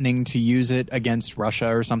threatening to use it against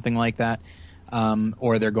Russia or something like that,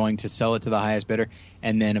 or they're going to sell it to the highest bidder,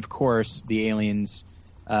 and then of course the aliens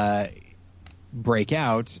break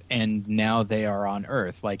out, and now they are on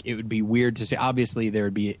Earth. Like, it would be weird to see. Obviously, there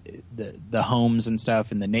would be the homes and stuff,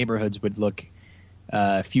 and the neighborhoods would look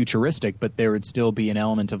futuristic, but there would still be an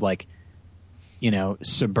element of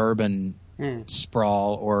suburban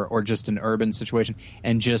sprawl or just an urban situation,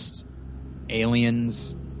 and just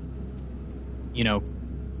aliens,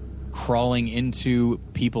 crawling into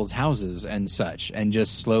people's houses and such, and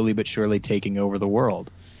just slowly but surely taking over the world.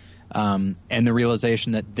 And the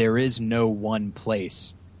realization that there is no one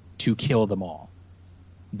place to kill them all.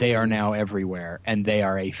 They are now everywhere, and they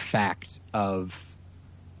are a fact of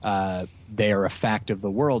the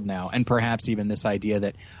world now. And perhaps even this idea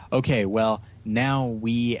that, okay, well, now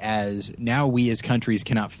we as countries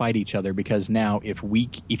cannot fight each other, because now if we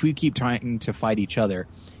keep trying to fight each other,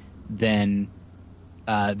 then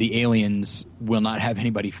the aliens will not have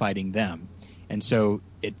anybody fighting them, and so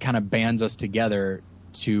it kind of bands us together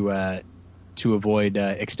to avoid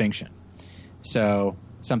extinction. So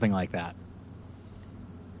something like that.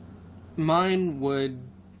 Mine would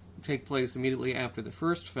take place immediately after the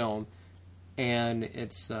first film, and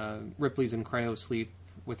it's Ripley's in cryosleep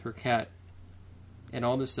with her cat, and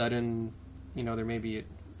all of a sudden, there may be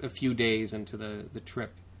a few days into the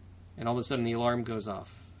trip, and all of a sudden the alarm goes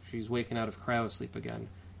off. She's waking out of cryosleep again,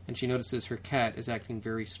 and she notices her cat is acting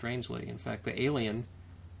very strangely. In fact, the alien,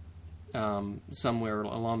 somewhere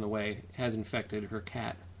along the way, has infected her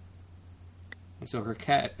cat. And so her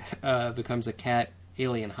cat becomes a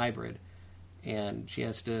cat-alien hybrid, and she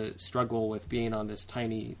has to struggle with being on this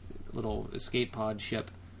tiny little escape pod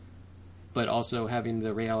ship, but also having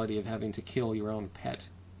the reality of having to kill your own pet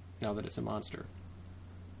now that it's a monster.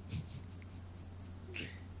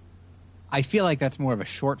 I feel like that's more of a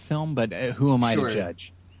short film, but who am I to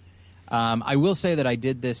judge? I will say that I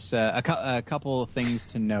did this, a couple of things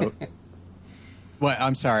to note. What?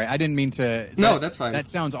 I'm sorry. I didn't mean to. No, that's fine. That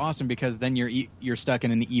sounds awesome, because then you're stuck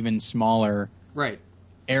in an even smaller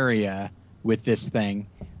area with this thing,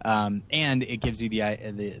 and it gives you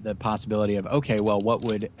the possibility of, okay, well, what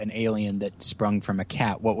would an alien that sprung from a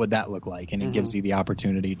cat? What would that look like? And it gives you the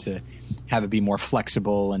opportunity to have it be more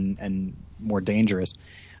flexible and more dangerous.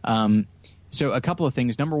 So a couple of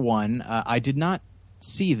things. Number one, I did not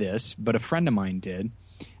see this, but a friend of mine did.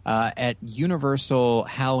 At Universal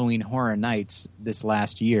Halloween Horror Nights this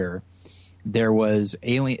last year, there was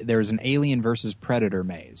an Alien versus Predator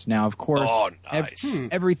maze. Now, of course,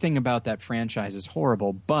 everything about that franchise is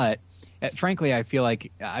horrible, but frankly, I feel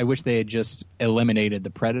like I wish they had just eliminated the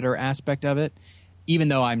Predator aspect of it, even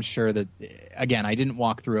though I'm sure that, again, I didn't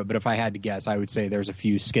walk through it, but if I had to guess, I would say there's a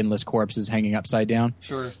few skinless corpses hanging upside down.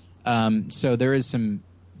 Sure. So there is some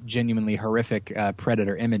genuinely horrific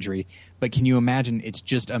Predator imagery, but can you imagine it's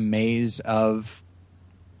just a maze of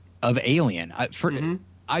Alien?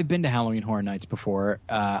 I've been to Halloween Horror Nights before.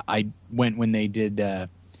 I went when they did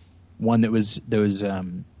one that was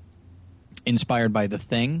inspired by The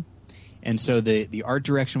Thing, and so the art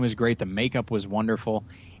direction was great. The makeup was wonderful,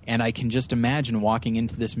 and I can just imagine walking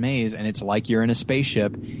into this maze, and it's like you're in a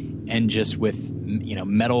spaceship, and just with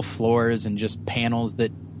metal floors and just panels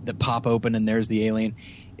that pop open, and there's the alien.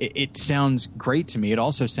 It sounds great to me. It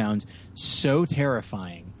also sounds so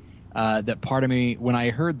terrifying that part of me, when I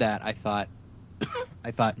heard that, I thought,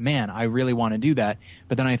 man, I really want to do that.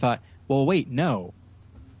 But then I thought, well, wait, no,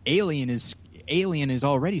 Alien is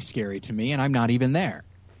already scary to me, and I'm not even there.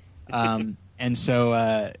 And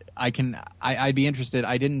so I'd be interested.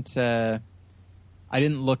 I didn't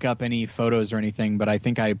look up any photos or anything, but I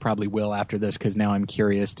think I probably will after this, because now I'm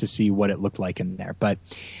curious to see what it looked like in there. But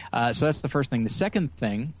so that's the first thing. The second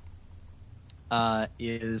thing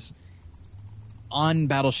is on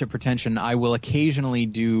Battleship Pretension, I will occasionally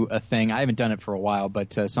do a thing. I haven't done it for a while,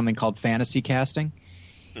 but something called fantasy casting,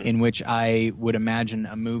 in which I would imagine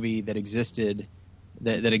a movie that existed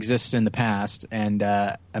that exists in the past, and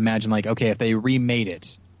imagine, like, okay, if they remade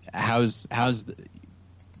it, how's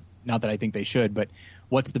not that I think they should, but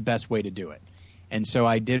what's the best way to do it? And so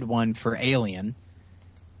I did one for Alien,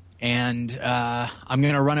 and I'm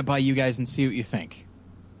going to run it by you guys and see what you think.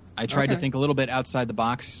 I tried to think a little bit outside the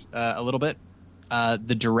box, a little bit.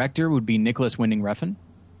 The director would be Nicholas Winding Refn.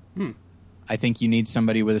 I think you need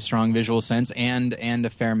somebody with a strong visual sense and a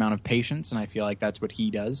fair amount of patience, and I feel like that's what he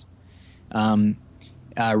does.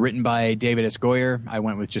 Written by David S. Goyer. I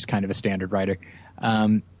went with just kind of a standard writer.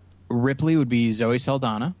 Ripley would be Zoe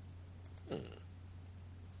Saldana.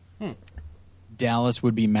 Dallas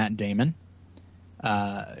would be Matt Damon,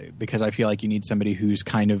 because I feel like you need somebody who's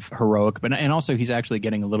kind of heroic, and also he's actually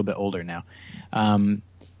getting a little bit older now.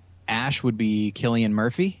 Ash would be Cillian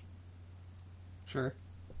Murphy. Sure.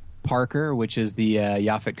 Parker, which is the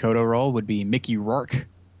Yaphet Kotto role, would be Mickey Rourke.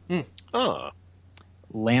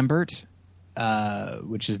 Lambert,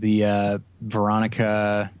 which is the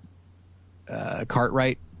Veronica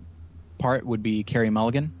Cartwright part, would be Carey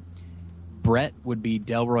Mulligan. Brett would be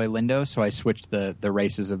Delroy Lindo, so I switched the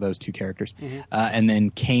races of those two characters. And then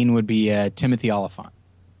Kane would be Timothy Olyphant.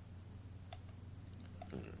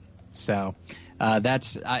 So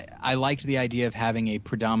I liked the idea of having a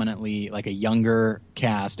predominantly, like, a younger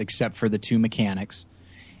cast, except for the two mechanics.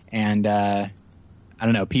 And I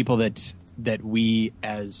don't know, people that we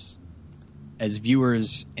as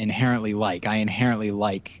viewers inherently like. I inherently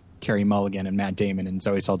like Carey Mulligan and Matt Damon and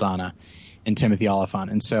Zoe Saldana and Timothy Olyphant.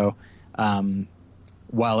 And so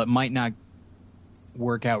while it might not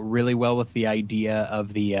work out really well with the idea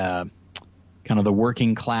of the kind of the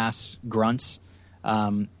working class grunts,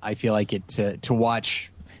 I feel like it to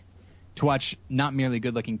watch not merely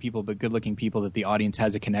good-looking people, but good-looking people that the audience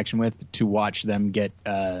has a connection with, to watch them get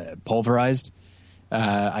pulverized,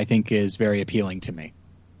 I think is very appealing to me.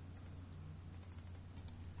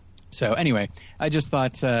 So anyway, I just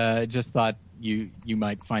thought you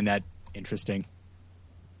might find that interesting.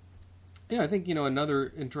 Yeah, I think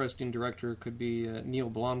another interesting director could be Neil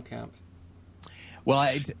Blomkamp. Well,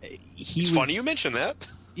 it's funny you mentioned that.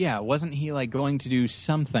 Yeah, wasn't he like going to do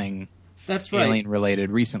something? That's right. Alien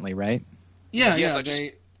related recently, right? Yeah, yes, yeah. I just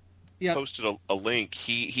posted a link.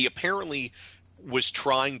 He apparently was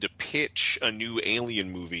trying to pitch a new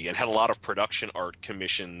Alien movie and had a lot of production art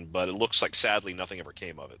commissioned, but it looks like sadly nothing ever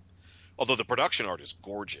came of it. Although the production art is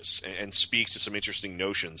gorgeous and speaks to some interesting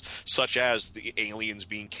notions, such as the aliens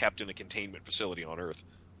being kept in a containment facility on Earth.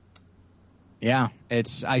 Yeah,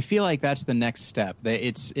 I feel like that's the next step.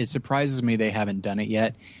 It surprises me they haven't done it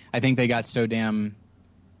yet. I think they got so damn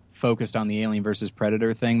focused on the Alien versus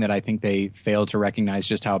Predator thing that I think they failed to recognize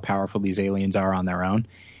just how powerful these aliens are on their own.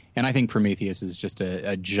 And I think Prometheus is just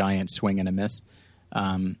a giant swing and a miss.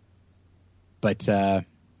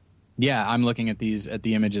 Yeah, I'm looking at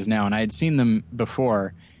the images now, and I had seen them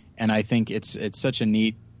before, and I think it's such a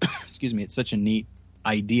neat it's such a neat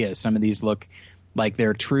idea. Some of these look like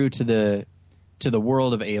they're true to the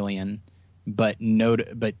world of Alien, but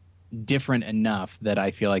different enough that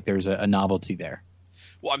I feel like there's a novelty there.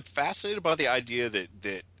 Well, I'm fascinated by the idea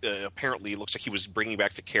that apparently it looks like he was bringing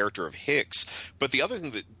back the character of Hicks. But the other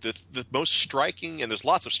thing the most striking, and there's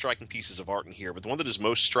lots of striking pieces of art in here, but the one that is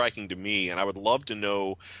most striking to me, and I would love to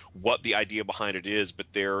know what the idea behind it is,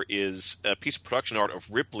 but there is a piece of production art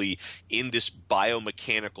of Ripley in this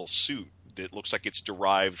biomechanical suit that looks like it's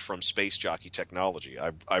derived from space jockey technology.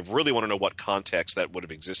 I really want to know what context that would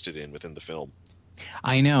have existed in within the film.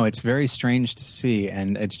 I know, it's very strange to see,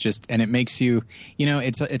 and it makes you,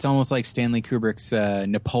 it's almost like Stanley Kubrick's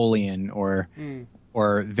Napoleon, or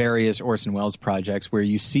or various Orson Welles projects where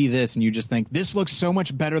you see this and you just think this looks so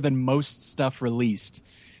much better than most stuff released.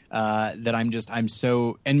 That I'm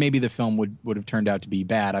so, and maybe the film would have turned out to be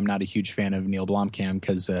bad. I'm not a huge fan of Neil Blomkamp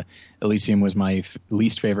because Elysium was my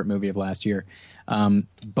least favorite movie of last year.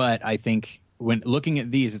 But I think when looking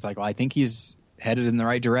at these, it's like, well, I think he's headed in the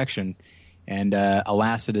right direction, and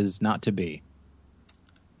alas, it is not to be.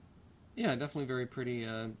 Yeah, definitely very pretty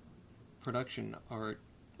production art.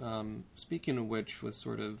 Speaking of which, with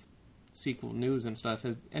sort of sequel news and stuff,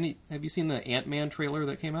 have you seen the Ant-Man trailer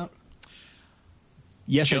that came out?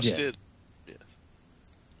 Yes, Just I did. Yes.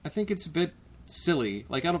 I think it's a bit silly.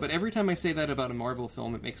 Like, I don't know, but every time I say that about a Marvel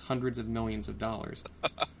film, it makes hundreds of millions of dollars.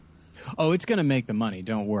 Oh, it's going to make the money.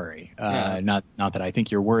 Don't worry. Yeah. Not that I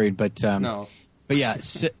think you're worried, but No. But yeah,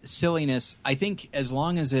 silliness. I think as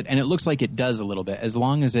long as it, and it looks like it does a little bit, as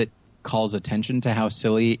long as it calls attention to how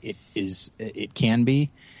silly it can be.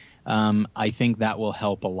 I think that will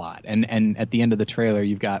help a lot. And at the end of the trailer,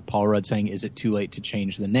 you've got Paul Rudd saying, "Is it too late to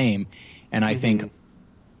change the name?" And I think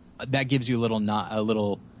that gives you a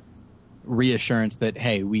little reassurance that,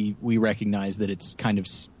 hey, we recognize that it's kind of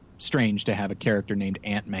strange to have a character named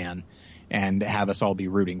Ant-Man and have us all be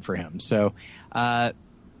rooting for him. So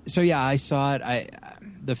yeah, I saw it.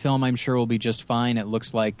 The film, I'm sure, will be just fine. It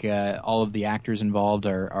looks like all of the actors involved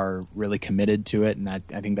are really committed to it, and I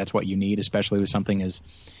think that's what you need, especially with something as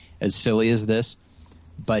silly as this.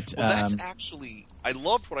 But that's actually, I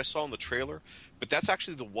loved what I saw in the trailer, but that's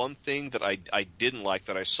actually the one thing that I didn't like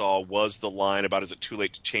that I saw was the line about, is it too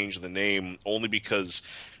late to change the name, only because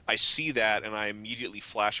I see that and I immediately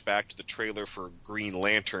flash back to the trailer for Green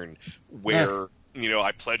Lantern where,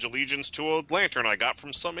 I pledge allegiance to a lantern I got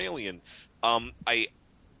from some alien. I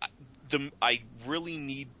really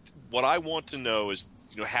need, what I want to know is,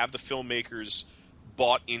 have the filmmakers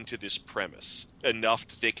bought into this premise enough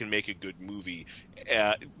that they can make a good movie.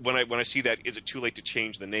 When I see that, is it too late to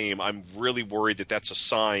change the name, I'm really worried that that's a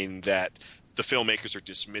sign that the filmmakers are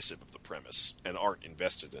dismissive of the premise and aren't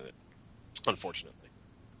invested in it, unfortunately.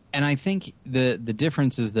 And I think the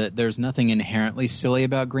difference is that there's nothing inherently silly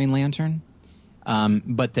about Green Lantern,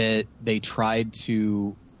 but that they tried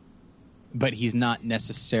to, but he's not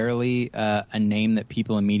necessarily a name that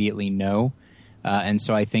people immediately know. And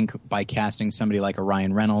so I think by casting somebody like a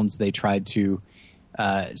Ryan Reynolds, they tried to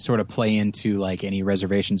sort of play into like any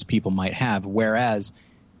reservations people might have. Whereas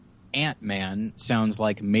Ant-Man sounds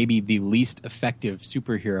like maybe the least effective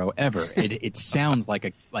superhero ever. It sounds like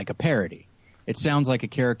a parody. It sounds like a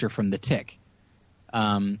character from The Tick.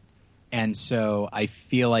 And so I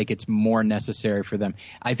feel like it's more necessary for them.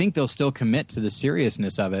 I think they'll still commit to the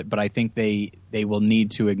seriousness of it, but I think they will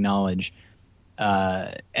need to acknowledge,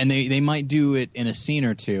 and they might do it in a scene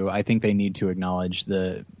or two. I think they need to acknowledge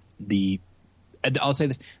the I'll say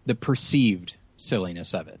this, the perceived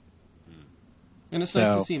silliness of it. And it's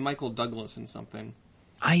nice to see Michael Douglas in something.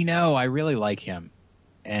 I know. I really like him.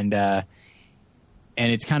 And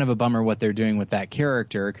it's kind of a bummer what they're doing with that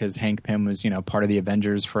character because Hank Pym was, part of the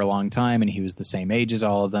Avengers for a long time, and he was the same age as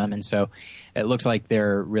all of them. And so it looks like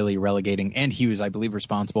they're really relegating. And he was, I believe,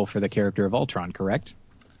 responsible for the character of Ultron, correct?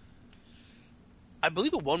 I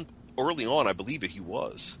believe early on, I believe that he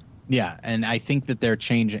was. Yeah, and I think that they're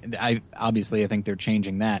changing. I think they're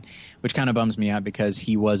changing that, which kind of bums me out because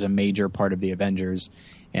he was a major part of the Avengers.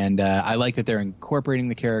 And I like that they're incorporating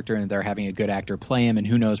the character and they're having a good actor play him, and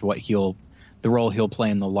who knows what the role he'll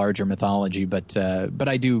play in the larger mythology, but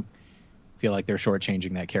I do feel like they're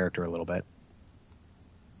shortchanging that character a little bit.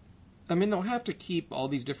 I mean, they'll have to keep all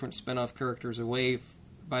these different spin-off characters away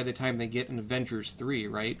by the time they get in Avengers 3,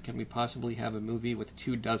 right? Can we possibly have a movie with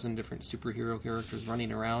 24 different superhero characters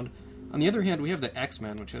running around? On the other hand, we have the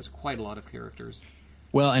X-Men, which has quite a lot of characters.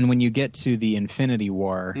 Well, and when you get to the Infinity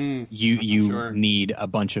War, you sure. need a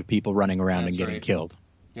bunch of people running around and getting killed.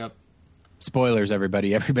 Yep. Spoilers,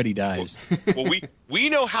 everybody. Everybody dies. Well, we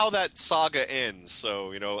know how that saga ends,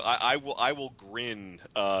 so I will grin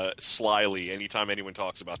slyly anytime anyone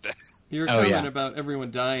talks about that. Your comment about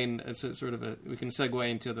everyone dying, it's a sort of we can segue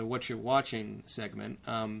into the what you're watching segment.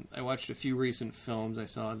 I watched a few recent films. I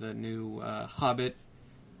saw the new Hobbit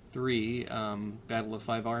 3, Battle of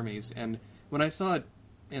Five Armies, and when I saw it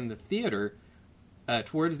in the theater,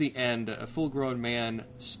 towards the end, a full-grown man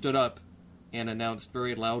stood up and announced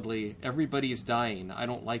very loudly, "Everybody's dying. I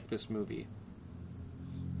don't like this movie."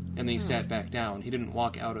 And then he sat back down. He didn't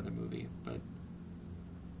walk out of the movie, but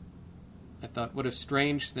I thought, what a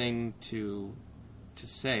strange thing to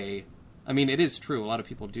say. I mean, it is true. A lot of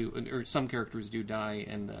people do, or some characters do die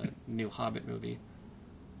in the new Hobbit movie.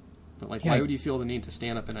 But, why would you feel the need to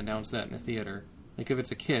stand up and announce that in a theater? If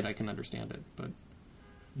it's a kid, I can understand it, but...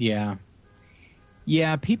 Yeah.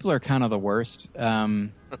 Yeah, people are kind of the worst.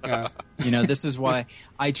 This is why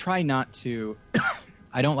I try not to.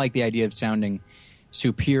 I don't like the idea of sounding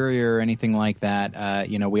superior or anything like that.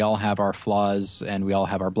 We all have our flaws and we all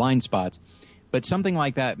have our blind spots. But something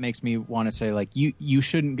like that makes me want to say, like, you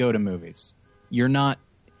shouldn't go to movies.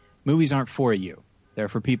 Movies aren't for you. They're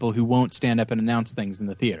for people who won't stand up and announce things in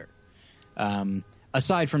the theater.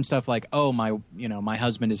 Aside from stuff like, oh, my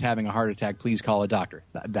husband is having a heart attack, please call a doctor.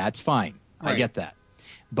 That's fine. Right. I get that.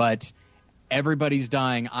 But everybody's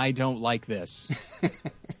dying. I don't like this.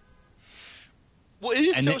 Well, it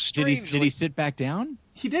is so strange. Did he sit back down?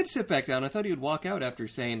 He did sit back down. I thought he would walk out after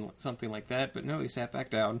saying something like that, but no, he sat back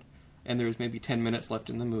down, and there was maybe 10 minutes left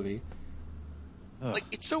in the movie. Like,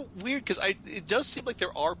 it's so weird, because it does seem like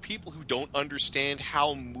there are people who don't understand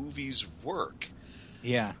how movies work.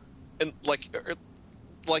 Yeah. And, like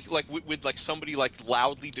somebody, like,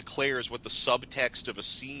 loudly declares what the subtext of a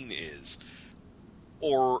scene is.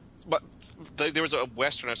 But there was a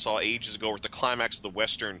Western I saw ages ago where at the climax of the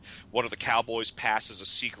Western, one of the cowboys passes a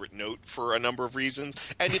secret note for a number of reasons,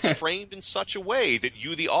 and it's framed in such a way that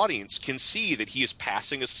you, the audience, can see that he is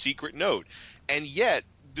passing a secret note. And yet,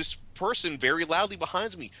 this person very loudly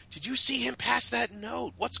behind me, did you see him pass that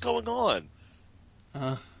note? What's going on?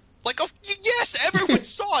 Yes, everyone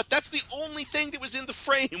saw it. That's the only thing that was in the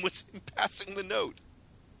frame was him passing the note.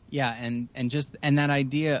 Yeah, and that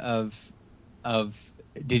idea of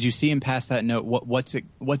did you see him pass that note?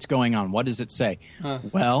 What's going on? What does it say?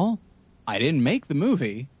 Well, I didn't make the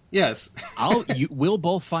movie. Yes. We'll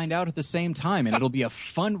both find out at the same time, and it'll be a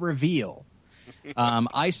fun reveal.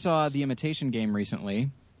 I saw The Imitation Game recently,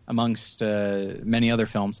 amongst many other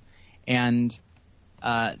films, and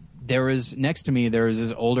next to me there was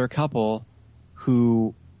this older couple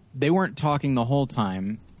who they weren't talking the whole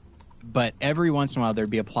time, but every once in a while there'd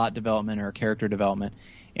be a plot development or a character development,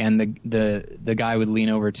 and the guy would lean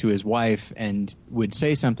over to his wife and would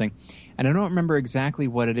say something, and I don't remember exactly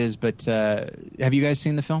what it is, but have you guys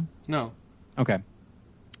seen the film? No. Okay.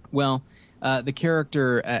 Well, the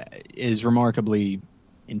character is remarkably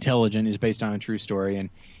intelligent, is based on a true story, and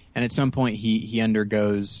at some point he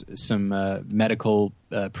undergoes some medical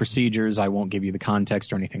procedures. I won't give you the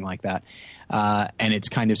context or anything like that, and it's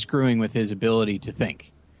kind of screwing with his ability to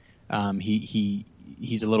think.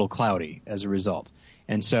 He's a little cloudy as a result.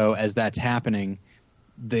 And so as that's happening,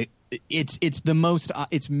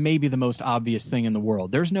 it's maybe the most obvious thing in the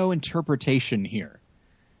world. There's no interpretation here.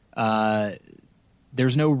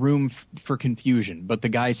 There's no room for confusion. But the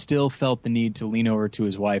guy still felt the need to lean over to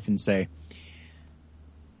his wife and say,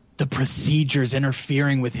 the procedure's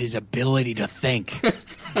interfering with his ability to think.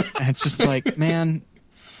 And it's just like, man,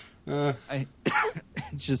 I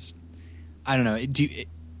don't know.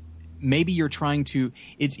 Maybe you're trying to...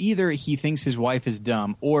 It's either he thinks his wife is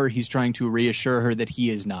dumb or he's trying to reassure her that he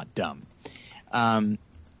is not dumb. And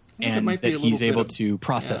that he's able to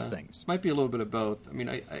process things. Might be a little bit of both. I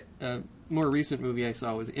mean, a more recent movie I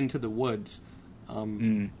saw was Into the Woods,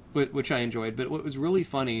 which I enjoyed. But what was really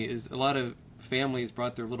funny is a lot of families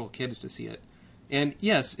brought their little kids to see it. And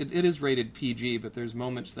yes, it is rated PG, but there's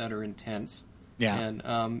moments that are intense. Yeah.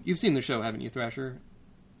 And you've seen the show, haven't you, Thrasher?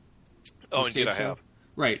 Oh, indeed I have.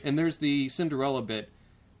 Right, and there's the Cinderella bit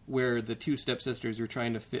where the two stepsisters are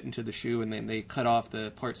trying to fit into the shoe, and then they cut off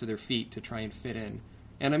the parts of their feet to try and fit in.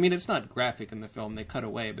 And I mean, it's not graphic in the film; they cut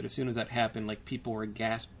away. But as soon as that happened, like people were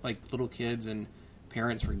like little kids and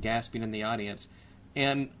parents were gasping in the audience.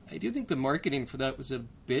 And I do think the marketing for that was a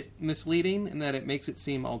bit misleading in that it makes it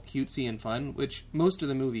seem all cutesy and fun, which most of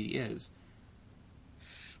the movie is.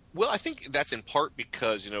 Well, I think that's in part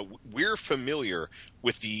because, we're familiar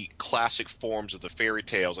with the classic forms of the fairy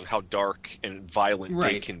tales and how dark and violent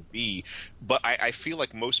they can be. But I feel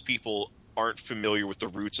like most people aren't familiar with the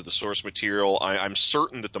roots of the source material. I'm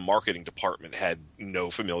certain that the marketing department had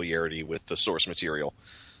no familiarity with the source material.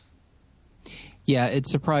 Yeah, it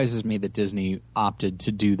surprises me that Disney opted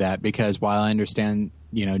to do that because while I understand,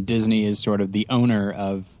 Disney is sort of the owner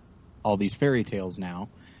of all these fairy tales now,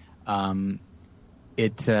 I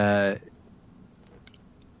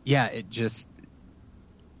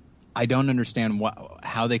don't understand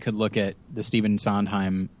how they could look at the Stephen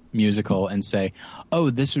Sondheim musical and say, oh,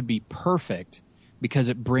 this would be perfect because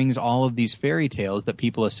it brings all of these fairy tales that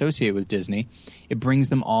people associate with Disney, it brings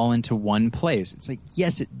them all into one place. It's like,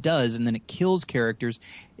 yes, it does, and then it kills characters.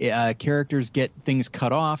 Characters get things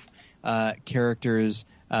cut off. Characters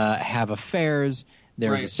have affairs.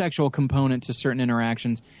 There's a sexual component to certain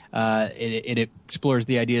interactions. It explores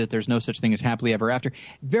the idea that there's no such thing as happily ever after.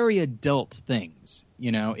 Very adult things.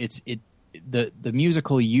 The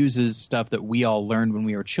musical uses stuff that we all learned when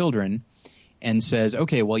we were children and says,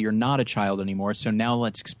 okay, well, you're not a child anymore, so now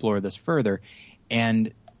let's explore this further.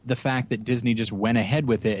 And the fact that Disney just went ahead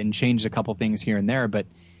with it and changed a couple things here and there, but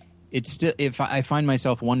it's still, if I find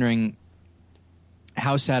myself wondering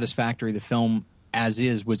how satisfactory the film as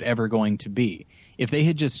is was ever going to be. If they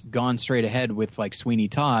had just gone straight ahead with like Sweeney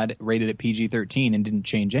Todd, rated at PG-13 and didn't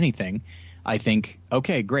change anything, I think,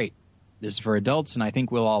 okay, great. This is for adults and I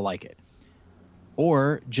think we'll all like it.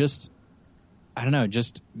 Or just, I don't know,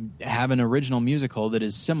 just have an original musical that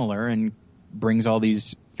is similar and brings all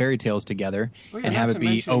these fairy tales together and have it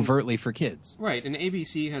be overtly for kids. Right, and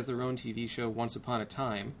ABC has their own TV show, Once Upon a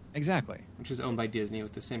Time. Exactly. Which is owned by Disney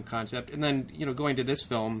with the same concept. And then, going to this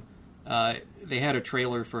film, they had a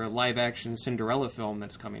trailer for a live-action Cinderella film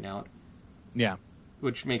that's coming out. Yeah.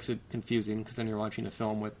 Which makes it confusing, because then you're watching a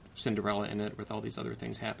film with Cinderella in it, with all these other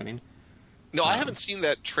things happening. No, I haven't seen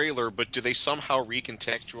that trailer, but do they somehow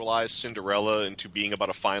recontextualize Cinderella into being about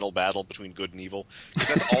a final battle between good and evil?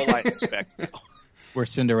 Because that's all I expect now. Where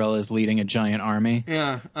Cinderella is leading a giant army.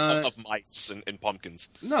 Yeah. Of mice and pumpkins.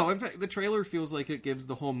 No, in fact, the trailer feels like it gives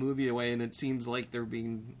the whole movie away, and it seems like they're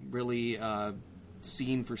being really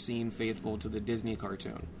scene for scene faithful to the Disney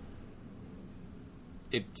cartoon.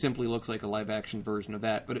 It simply looks like a live-action version of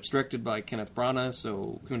that, but it's directed by Kenneth Branagh,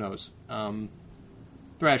 so who knows.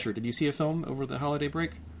 Thrasher, did you see a film over the holiday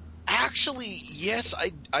break? Actually, yes,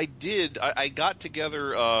 I did. I got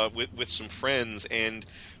together with some friends, and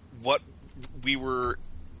what we were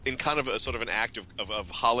in kind of a sort of an act of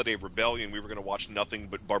holiday rebellion. We were going to watch nothing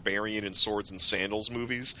but barbarian and swords and sandals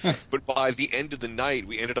movies. But by the end of the night,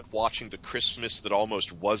 we ended up watching The Christmas That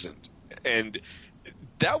Almost Wasn't. And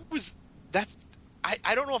that's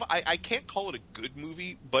I don't know if I can't call it a good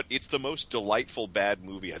movie, but it's the most delightful bad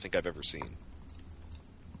movie I think I've ever seen.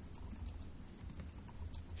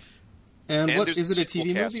 And what is it? A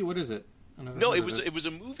TV movie? What is it? No, it was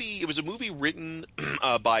a movie. It was a movie written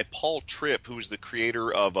by Paul Tripp, who is the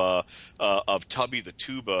creator of Tubby the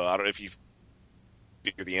Tuba. I don't know if you've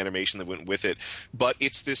or the animation that went with it, but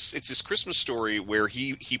it's this Christmas story where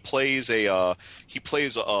he plays a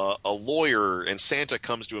lawyer and Santa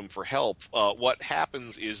comes to him for help. What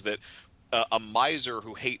happens is that a miser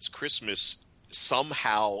who hates Christmas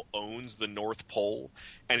somehow owns the North Pole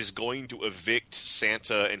and is going to evict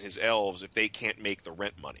Santa and his elves if they can't make the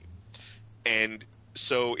rent money. And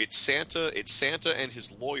so it's Santa and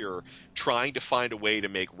his lawyer trying to find a way to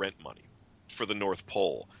make rent money for the North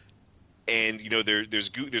Pole. And there's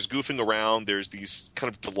goofing around. There's these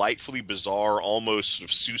kind of delightfully bizarre, almost sort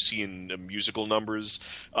of Seussian musical numbers.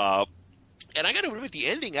 And I got to admit, the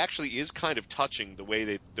ending actually is kind of touching. The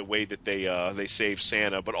way that they save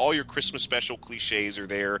Santa, but all your Christmas special cliches are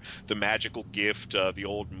there. The magical gift, the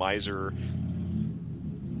old miser.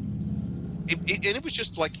 It was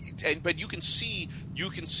just like, but you can see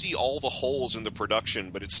all the holes in the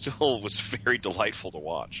production, but it still was very delightful to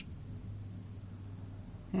watch.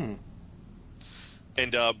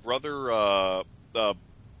 And brother,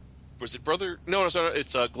 was it brother? No,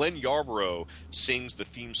 it's Glenn Yarborough sings the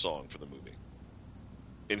theme song for the movie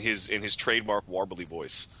in his trademark warbly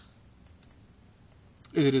voice.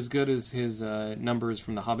 Is it as good as his numbers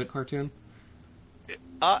from the Hobbit cartoon?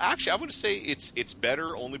 Actually, I would say it's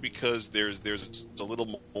better only because there's a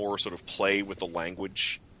little more sort of play with the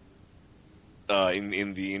language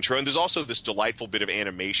in the intro, and there's also this delightful bit of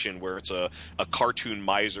animation where it's a cartoon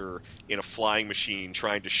miser in a flying machine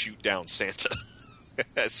trying to shoot down Santa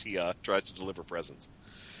as he tries to deliver presents.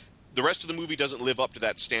 The rest of the movie doesn't live up to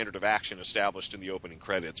that standard of action established in the opening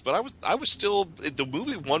credits, but I was still, the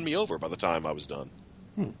movie won me over by the time I was done.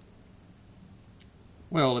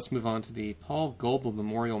 Well, let's move on to the Paul Goebel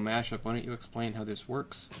Memorial Mashup. Why don't you explain how this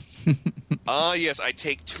works? Yes, I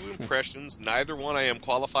take two impressions, neither one I am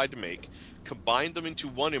qualified to make, combine them into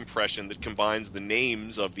one impression that combines the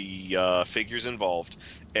names of the figures involved,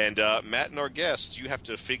 and Matt and our guests, you have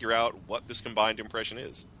to figure out what this combined impression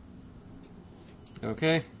is.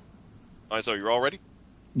 Okay. All right, so you're all ready?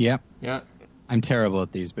 Yeah. Yeah. I'm terrible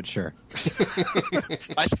at these, but sure.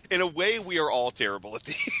 In a way, we are all terrible at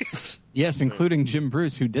these. Yes, including Jim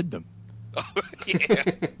Bruce, who did them. Yeah.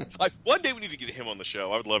 One day we need to get him on the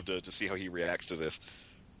show. I would love to see how he reacts to this.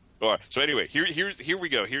 All right. So anyway, here we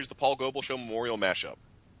go. Here's the Paul Goebel Show Memorial Mashup.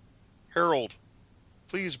 Harold,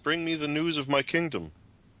 please bring me the news of my kingdom.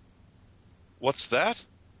 What's that?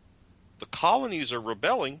 The colonies are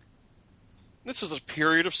rebelling. This is a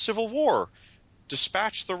period of civil war.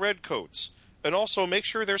 Dispatch the redcoats. And also make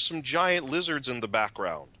sure there's some giant lizards in the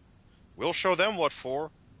background. We'll show them what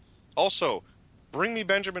for. Also, bring me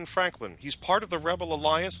Benjamin Franklin. He's part of the Rebel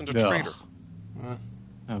Alliance and a traitor.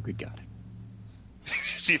 Oh, good God.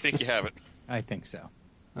 So you think you have it? I think so.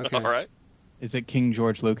 Okay. All right. Is it King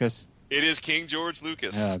George Lucas? It is King George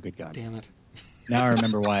Lucas. Oh, good God. Damn it. Now I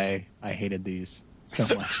remember why I hated these so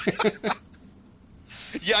much.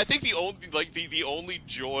 Yeah, I think the only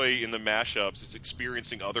joy in the mashups is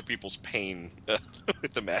experiencing other people's pain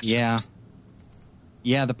with the mashups.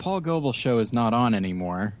 Yeah. The Paul Goebel show is not on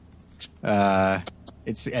anymore. I'm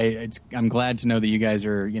glad to know that you guys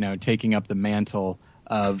are, taking up the mantle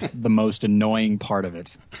of the most annoying part of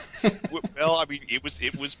it. Well, I mean,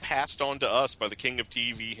 it was passed on to us by the king of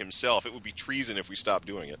TV himself. It would be treason if we stopped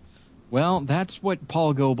doing it. Well, that's what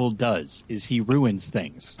Paul Goebel does, is he ruins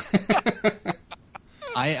things.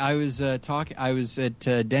 I was at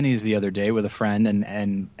Denny's the other day with a friend,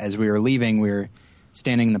 and as we were leaving, we were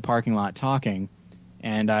standing in the parking lot talking,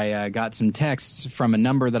 and I got some texts from a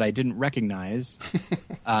number that I didn't recognize,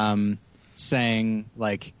 saying,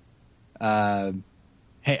 like,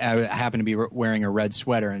 hey, I happened to be wearing a red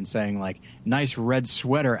sweater and saying, like, nice red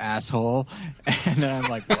sweater, asshole. And then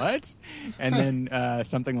I'm like, what? And then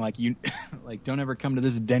something like, you, like, don't ever come to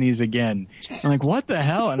this Denny's again. I'm like, what the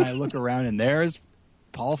hell? And I look around, and there's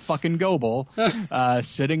Paul fucking Goebel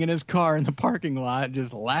sitting in his car in the parking lot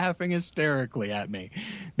just laughing hysterically at me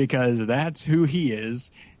because that's who he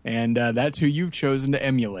is, and that's who you've chosen to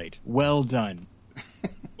emulate. Well done.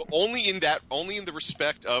 Only in the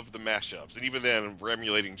respect of the mashups, and even then, we're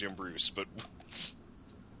emulating Jim Bruce. But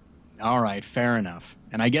all right, fair enough.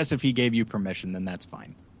 And I guess if he gave you permission, then that's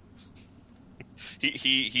fine.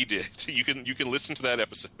 He did. You can listen to that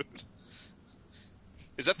episode.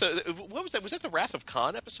 Is that what was that? Was that the Wrath of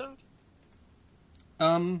Khan episode?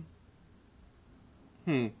 No,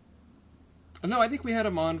 I think we had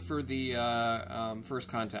him on for the First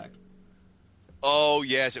Contact. Oh,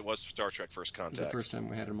 yes, it was Star Trek First Contact. It was the first time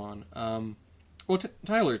we had him on. Well,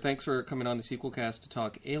 Tyler, thanks for coming on the Sequel Cast to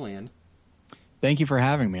talk Alien. Thank you for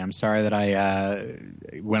having me. I'm sorry that I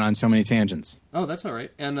went on so many tangents. Oh, that's all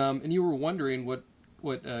right. And you were wondering what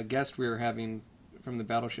guest we were having from the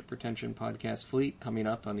Battleship Pretension podcast fleet coming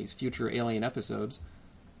up on these future Alien episodes.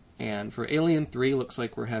 And for Alien 3, looks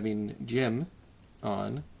like we're having Jim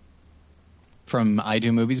on. From I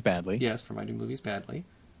Do Movies Badly. Yes, from I Do Movies Badly.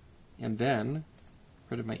 And then,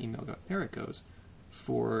 where did my email go? There it goes.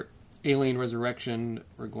 For Alien Resurrection,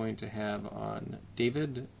 we're going to have on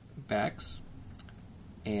David Bax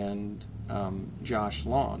and Josh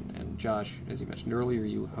Long. And Josh, as you mentioned earlier,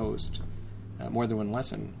 you host More Than One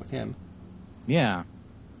Lesson with him. Yeah.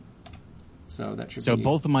 So that should be... So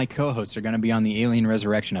both of my co-hosts are going to be on the Alien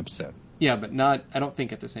Resurrection episode. Yeah, but not, I don't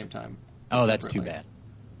think at the same time. Oh, that's too bad.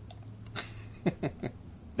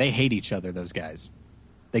 They hate each other, those guys.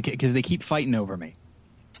 Because they keep fighting over me.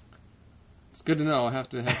 It's good to know. I have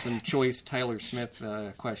to have some choice Tyler Smith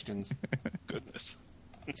questions. Goodness.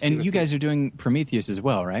 And you guys are doing Prometheus as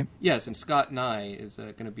well, right? Yes, and Scott Nye is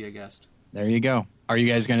going to be a guest. There you go. Are you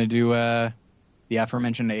guys going to do the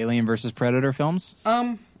aforementioned Alien versus Predator films?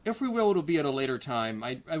 If we will, it'll be at a later time.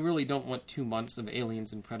 I really don't want 2 months of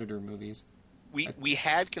Aliens and Predator movies. We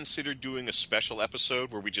had considered doing a special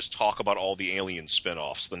episode where we just talk about all the Alien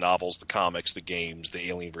spin-offs, the novels, the comics, the games, the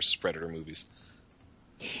Alien versus Predator movies.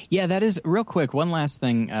 Yeah, that is real quick. One last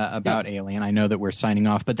thing about Alien. I know that we're signing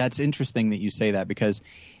off, but that's interesting that you say that because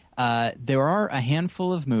there are a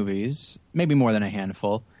handful of movies, maybe more than a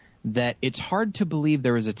handful, that it's hard to believe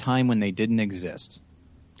there was a time when they didn't exist.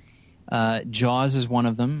 Jaws is one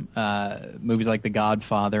of them. Movies like The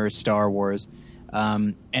Godfather, Star Wars.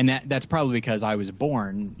 And that's probably because I was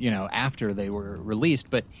born, after they were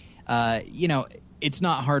released. But, it's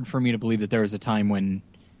not hard for me to believe that there was a time when,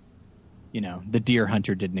 The Deer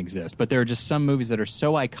Hunter didn't exist. But there are just some movies that are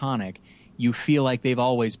so iconic, you feel like they've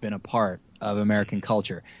always been a part of American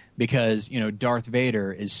culture. Because, Darth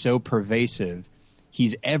Vader is so pervasive,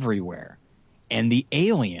 he's everywhere. And the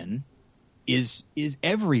alien is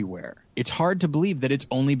everywhere. It's hard to believe that it's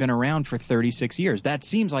only been around for 36 years. That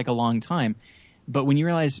seems like a long time. But when you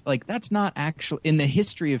realize, that's not actually... In the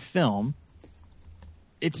history of film,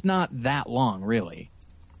 it's not that long, really.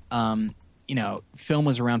 Film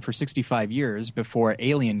was around for 65 years before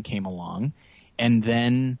Alien came along. And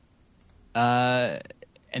then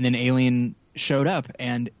Alien showed up,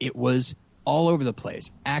 and it was all over the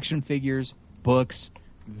place. Action figures, books,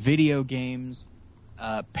 video games,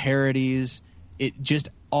 parodies, it just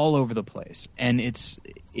all over the place. And it's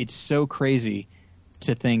so crazy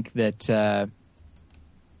to think that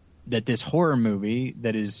that this horror movie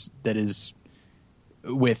that is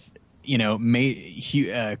with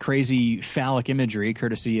crazy phallic imagery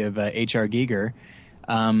courtesy of H.R. Giger,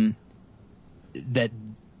 that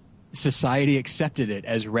society accepted it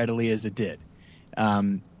as readily as it did,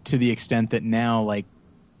 to the extent that now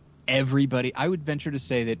everybody, I would venture to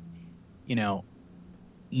say that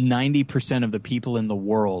 90% of the people in the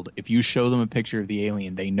world, if you show them a picture of the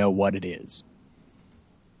alien, they know what it is.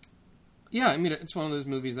 Yeah, I mean, it's one of those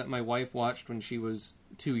movies that my wife watched when she was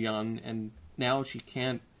too young, and now she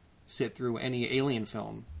can't sit through any alien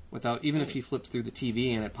film without, even if she flips through the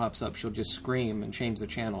TV and it pops up, she'll just scream and change the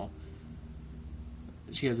channel.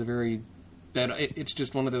 She has a very it's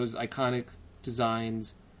just one of those iconic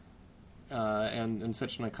designs, and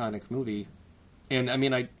such an iconic movie. And I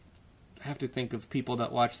mean, I have to think of people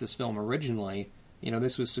that watched this film originally.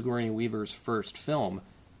 This was Sigourney Weaver's first film.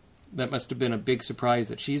 That must have been a big surprise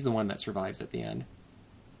that she's the one that survives at the end.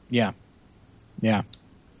 Yeah. Yeah.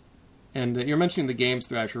 And you're mentioning the games,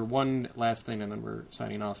 Thrasher. One last thing, and then we're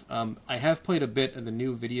signing off. I have played a bit of the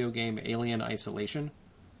new video game Alien Isolation.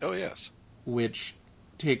 Oh, yes. Which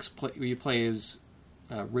you play as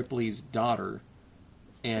Ripley's daughter,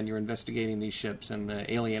 and you're investigating these ships and the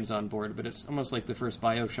aliens on board. But it's almost like the first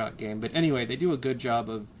BioShock game. But anyway, they do a good job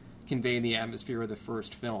of conveying the atmosphere of the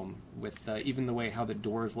first film with even the way how the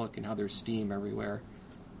doors look and how there's steam everywhere.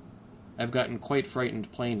 I've gotten quite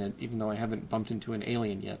frightened playing it, even though I haven't bumped into an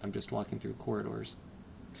alien yet. I'm just walking through corridors.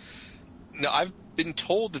 Now, I've been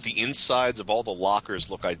told that the insides of all the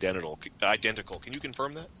lockers look identical. Can you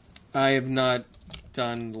confirm that? I have not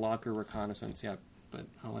done locker reconnaissance yet, but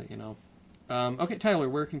I'll let you know. Okay, Tyler,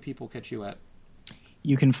 where can people catch you at?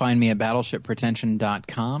 You can find me at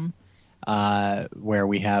battleshippretension.com. Where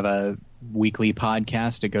we have a weekly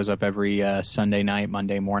podcast. It goes up every Sunday night,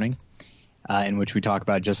 Monday morning, in which we talk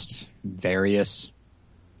about just various...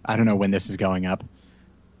 I don't know when this is going up,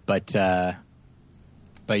 but yeah,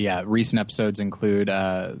 recent episodes include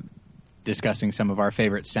discussing some of our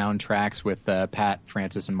favorite soundtracks with Pat,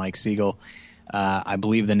 Francis, and Mike Siegel. I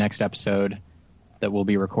believe the next episode that we'll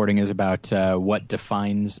be recording is about what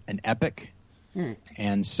defines an epic.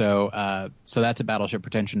 And so that's at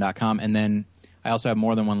battleshippretension.com. And then I also have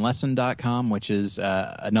morethanonelesson.com, which is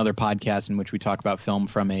another podcast in which we talk about film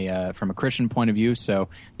from a Christian point of view. So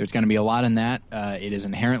there's going to be a lot in that. It is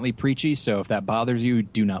inherently preachy, so if that bothers you,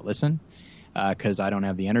 do not listen, because I don't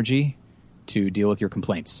have the energy to deal with your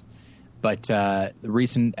complaints. But the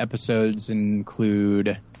recent episodes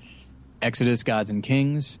include Exodus, Gods and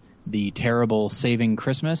Kings, The Terrible Saving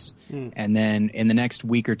Christmas, and then in the next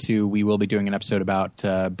week or two, we will be doing an episode about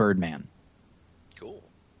Birdman. Cool.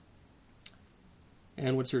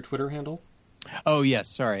 And what's your Twitter handle? Oh, yes,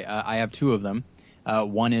 sorry. I have two of them.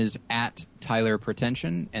 One is at Tyler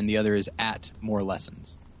Pretension, and the other is at More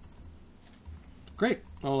Lessons. Great.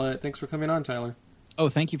 Well, thanks for coming on, Tyler. Oh,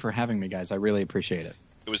 thank you for having me, guys. I really appreciate it.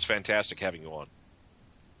 It was fantastic having you on.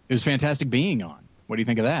 It was fantastic being on. What do you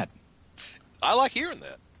think of that? I like hearing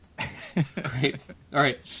that. Great. All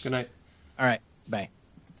right. Good night. All right. Bye.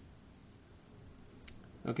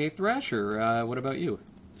 Okay, Thrasher, what about you?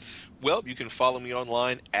 Well, you can follow me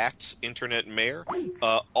online at Internet Mayor.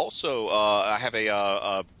 Also, I have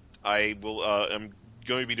I'm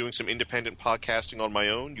going to be doing some independent podcasting on my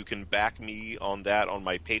own. You can back me on that on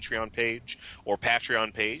my Patreon page or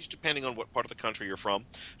Patreon page, depending on what part of the country you're from.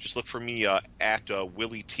 Just look for me at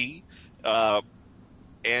Willie T.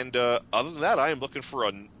 And other than that, I am looking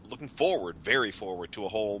forward, very forward to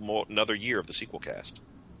another year of the Sequelcast.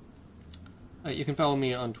 You can follow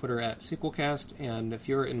me on Twitter at Sequelcast, and if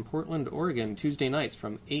you're in Portland, Oregon, Tuesday nights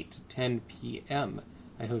from 8 to 10 p.m.,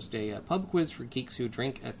 I host a pub quiz for geeks who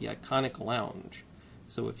drink at the Iconic Lounge.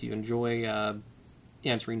 So if you enjoy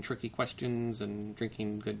answering tricky questions and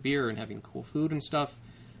drinking good beer and having cool food and stuff,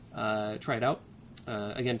 try it out.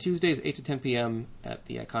 Again, Tuesdays, 8 to 10 p.m. at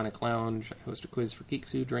the Iconic Lounge. I host a quiz for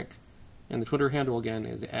geeks who drink. And the Twitter handle, again,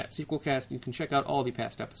 is at Sequelcast. You can check out all the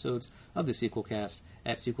past episodes of the Sequelcast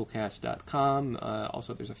at sequelcast.com.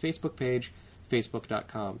 Also, there's a Facebook page,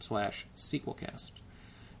 facebook.com/Sequelcast.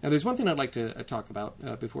 Now, there's one thing I'd like to talk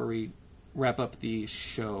about before we wrap up the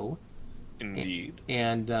show. Indeed.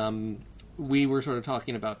 And we were sort of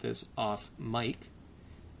talking about this off mic.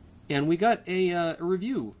 And we got a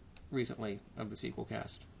review recently of the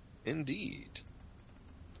Sequelcast. Indeed.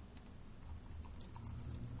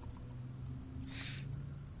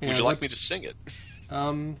 And would you like me to sing it?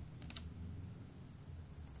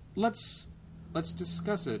 Let's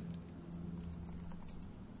discuss it.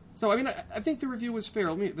 So, I mean, I think the review was fair.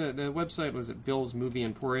 The website was at Bill's Movie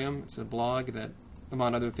Emporium. It's a blog that,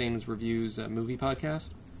 among other things, reviews a movie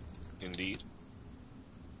podcast. Indeed.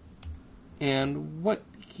 And what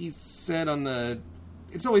he said on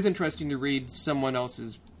it's always interesting to read someone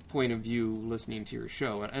else's point of view listening to your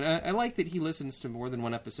show. And I like that he listens to more than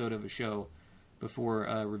one episode of a show before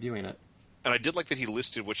reviewing it. And I did like that he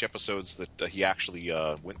listed which episodes that he actually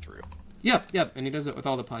went through. Yep, and he does it with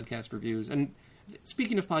all the podcast reviews. And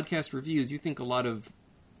Speaking of podcast reviews, you think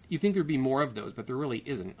there'd be more of those, but there really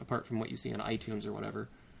isn't, apart from what you see on iTunes or whatever.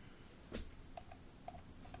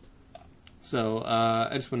 So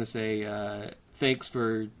I just want to say thanks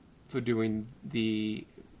for doing the,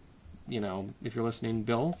 if you're listening,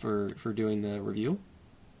 Bill, for doing the review.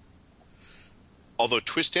 Although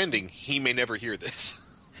twist ending, he may never hear this.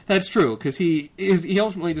 That's true, because he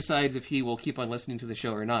ultimately decides if he will keep on listening to the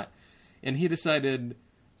show or not. And he decided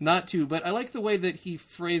not to, but I like the way that he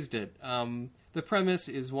phrased it. The premise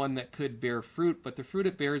is one that could bear fruit, but the fruit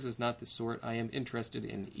it bears is not the sort I am interested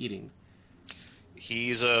in eating.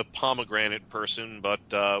 He's a pomegranate person, but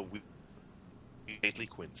we lately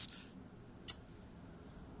quince.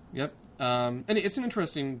 Yep. And it's an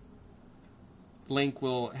interesting link.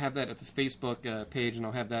 We'll have that at the Facebook page, and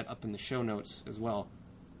I'll have that up in the show notes as well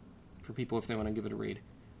for people if they want to give it a read.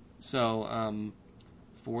 So,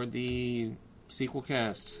 for the sequel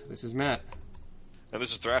cast, this is Matt. And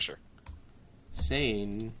this is Thrasher.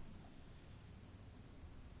 Saying...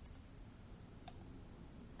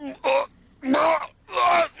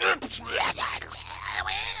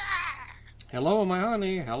 Hello, my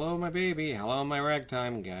honey. Hello, my baby. Hello, my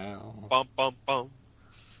ragtime gal. Bum, bum, bum.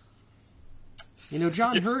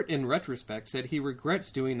 John Hurt, in retrospect, said he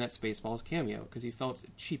regrets doing that Spaceballs cameo because he felt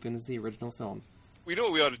it cheapens the original film. We know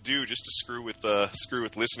what we ought to do just to screw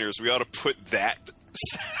with listeners. We ought to put that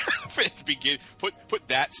at the begin. Put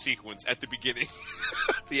that sequence at the beginning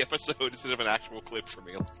of the episode instead of an actual clip from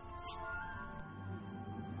Aliens.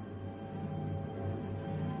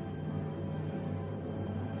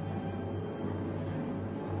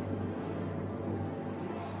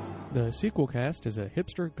 The Sequel Cast is a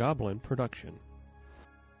Hipster Goblin production.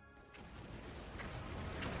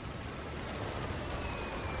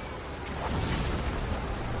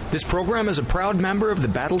 This program is a proud member of the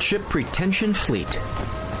Battleship Pretension fleet.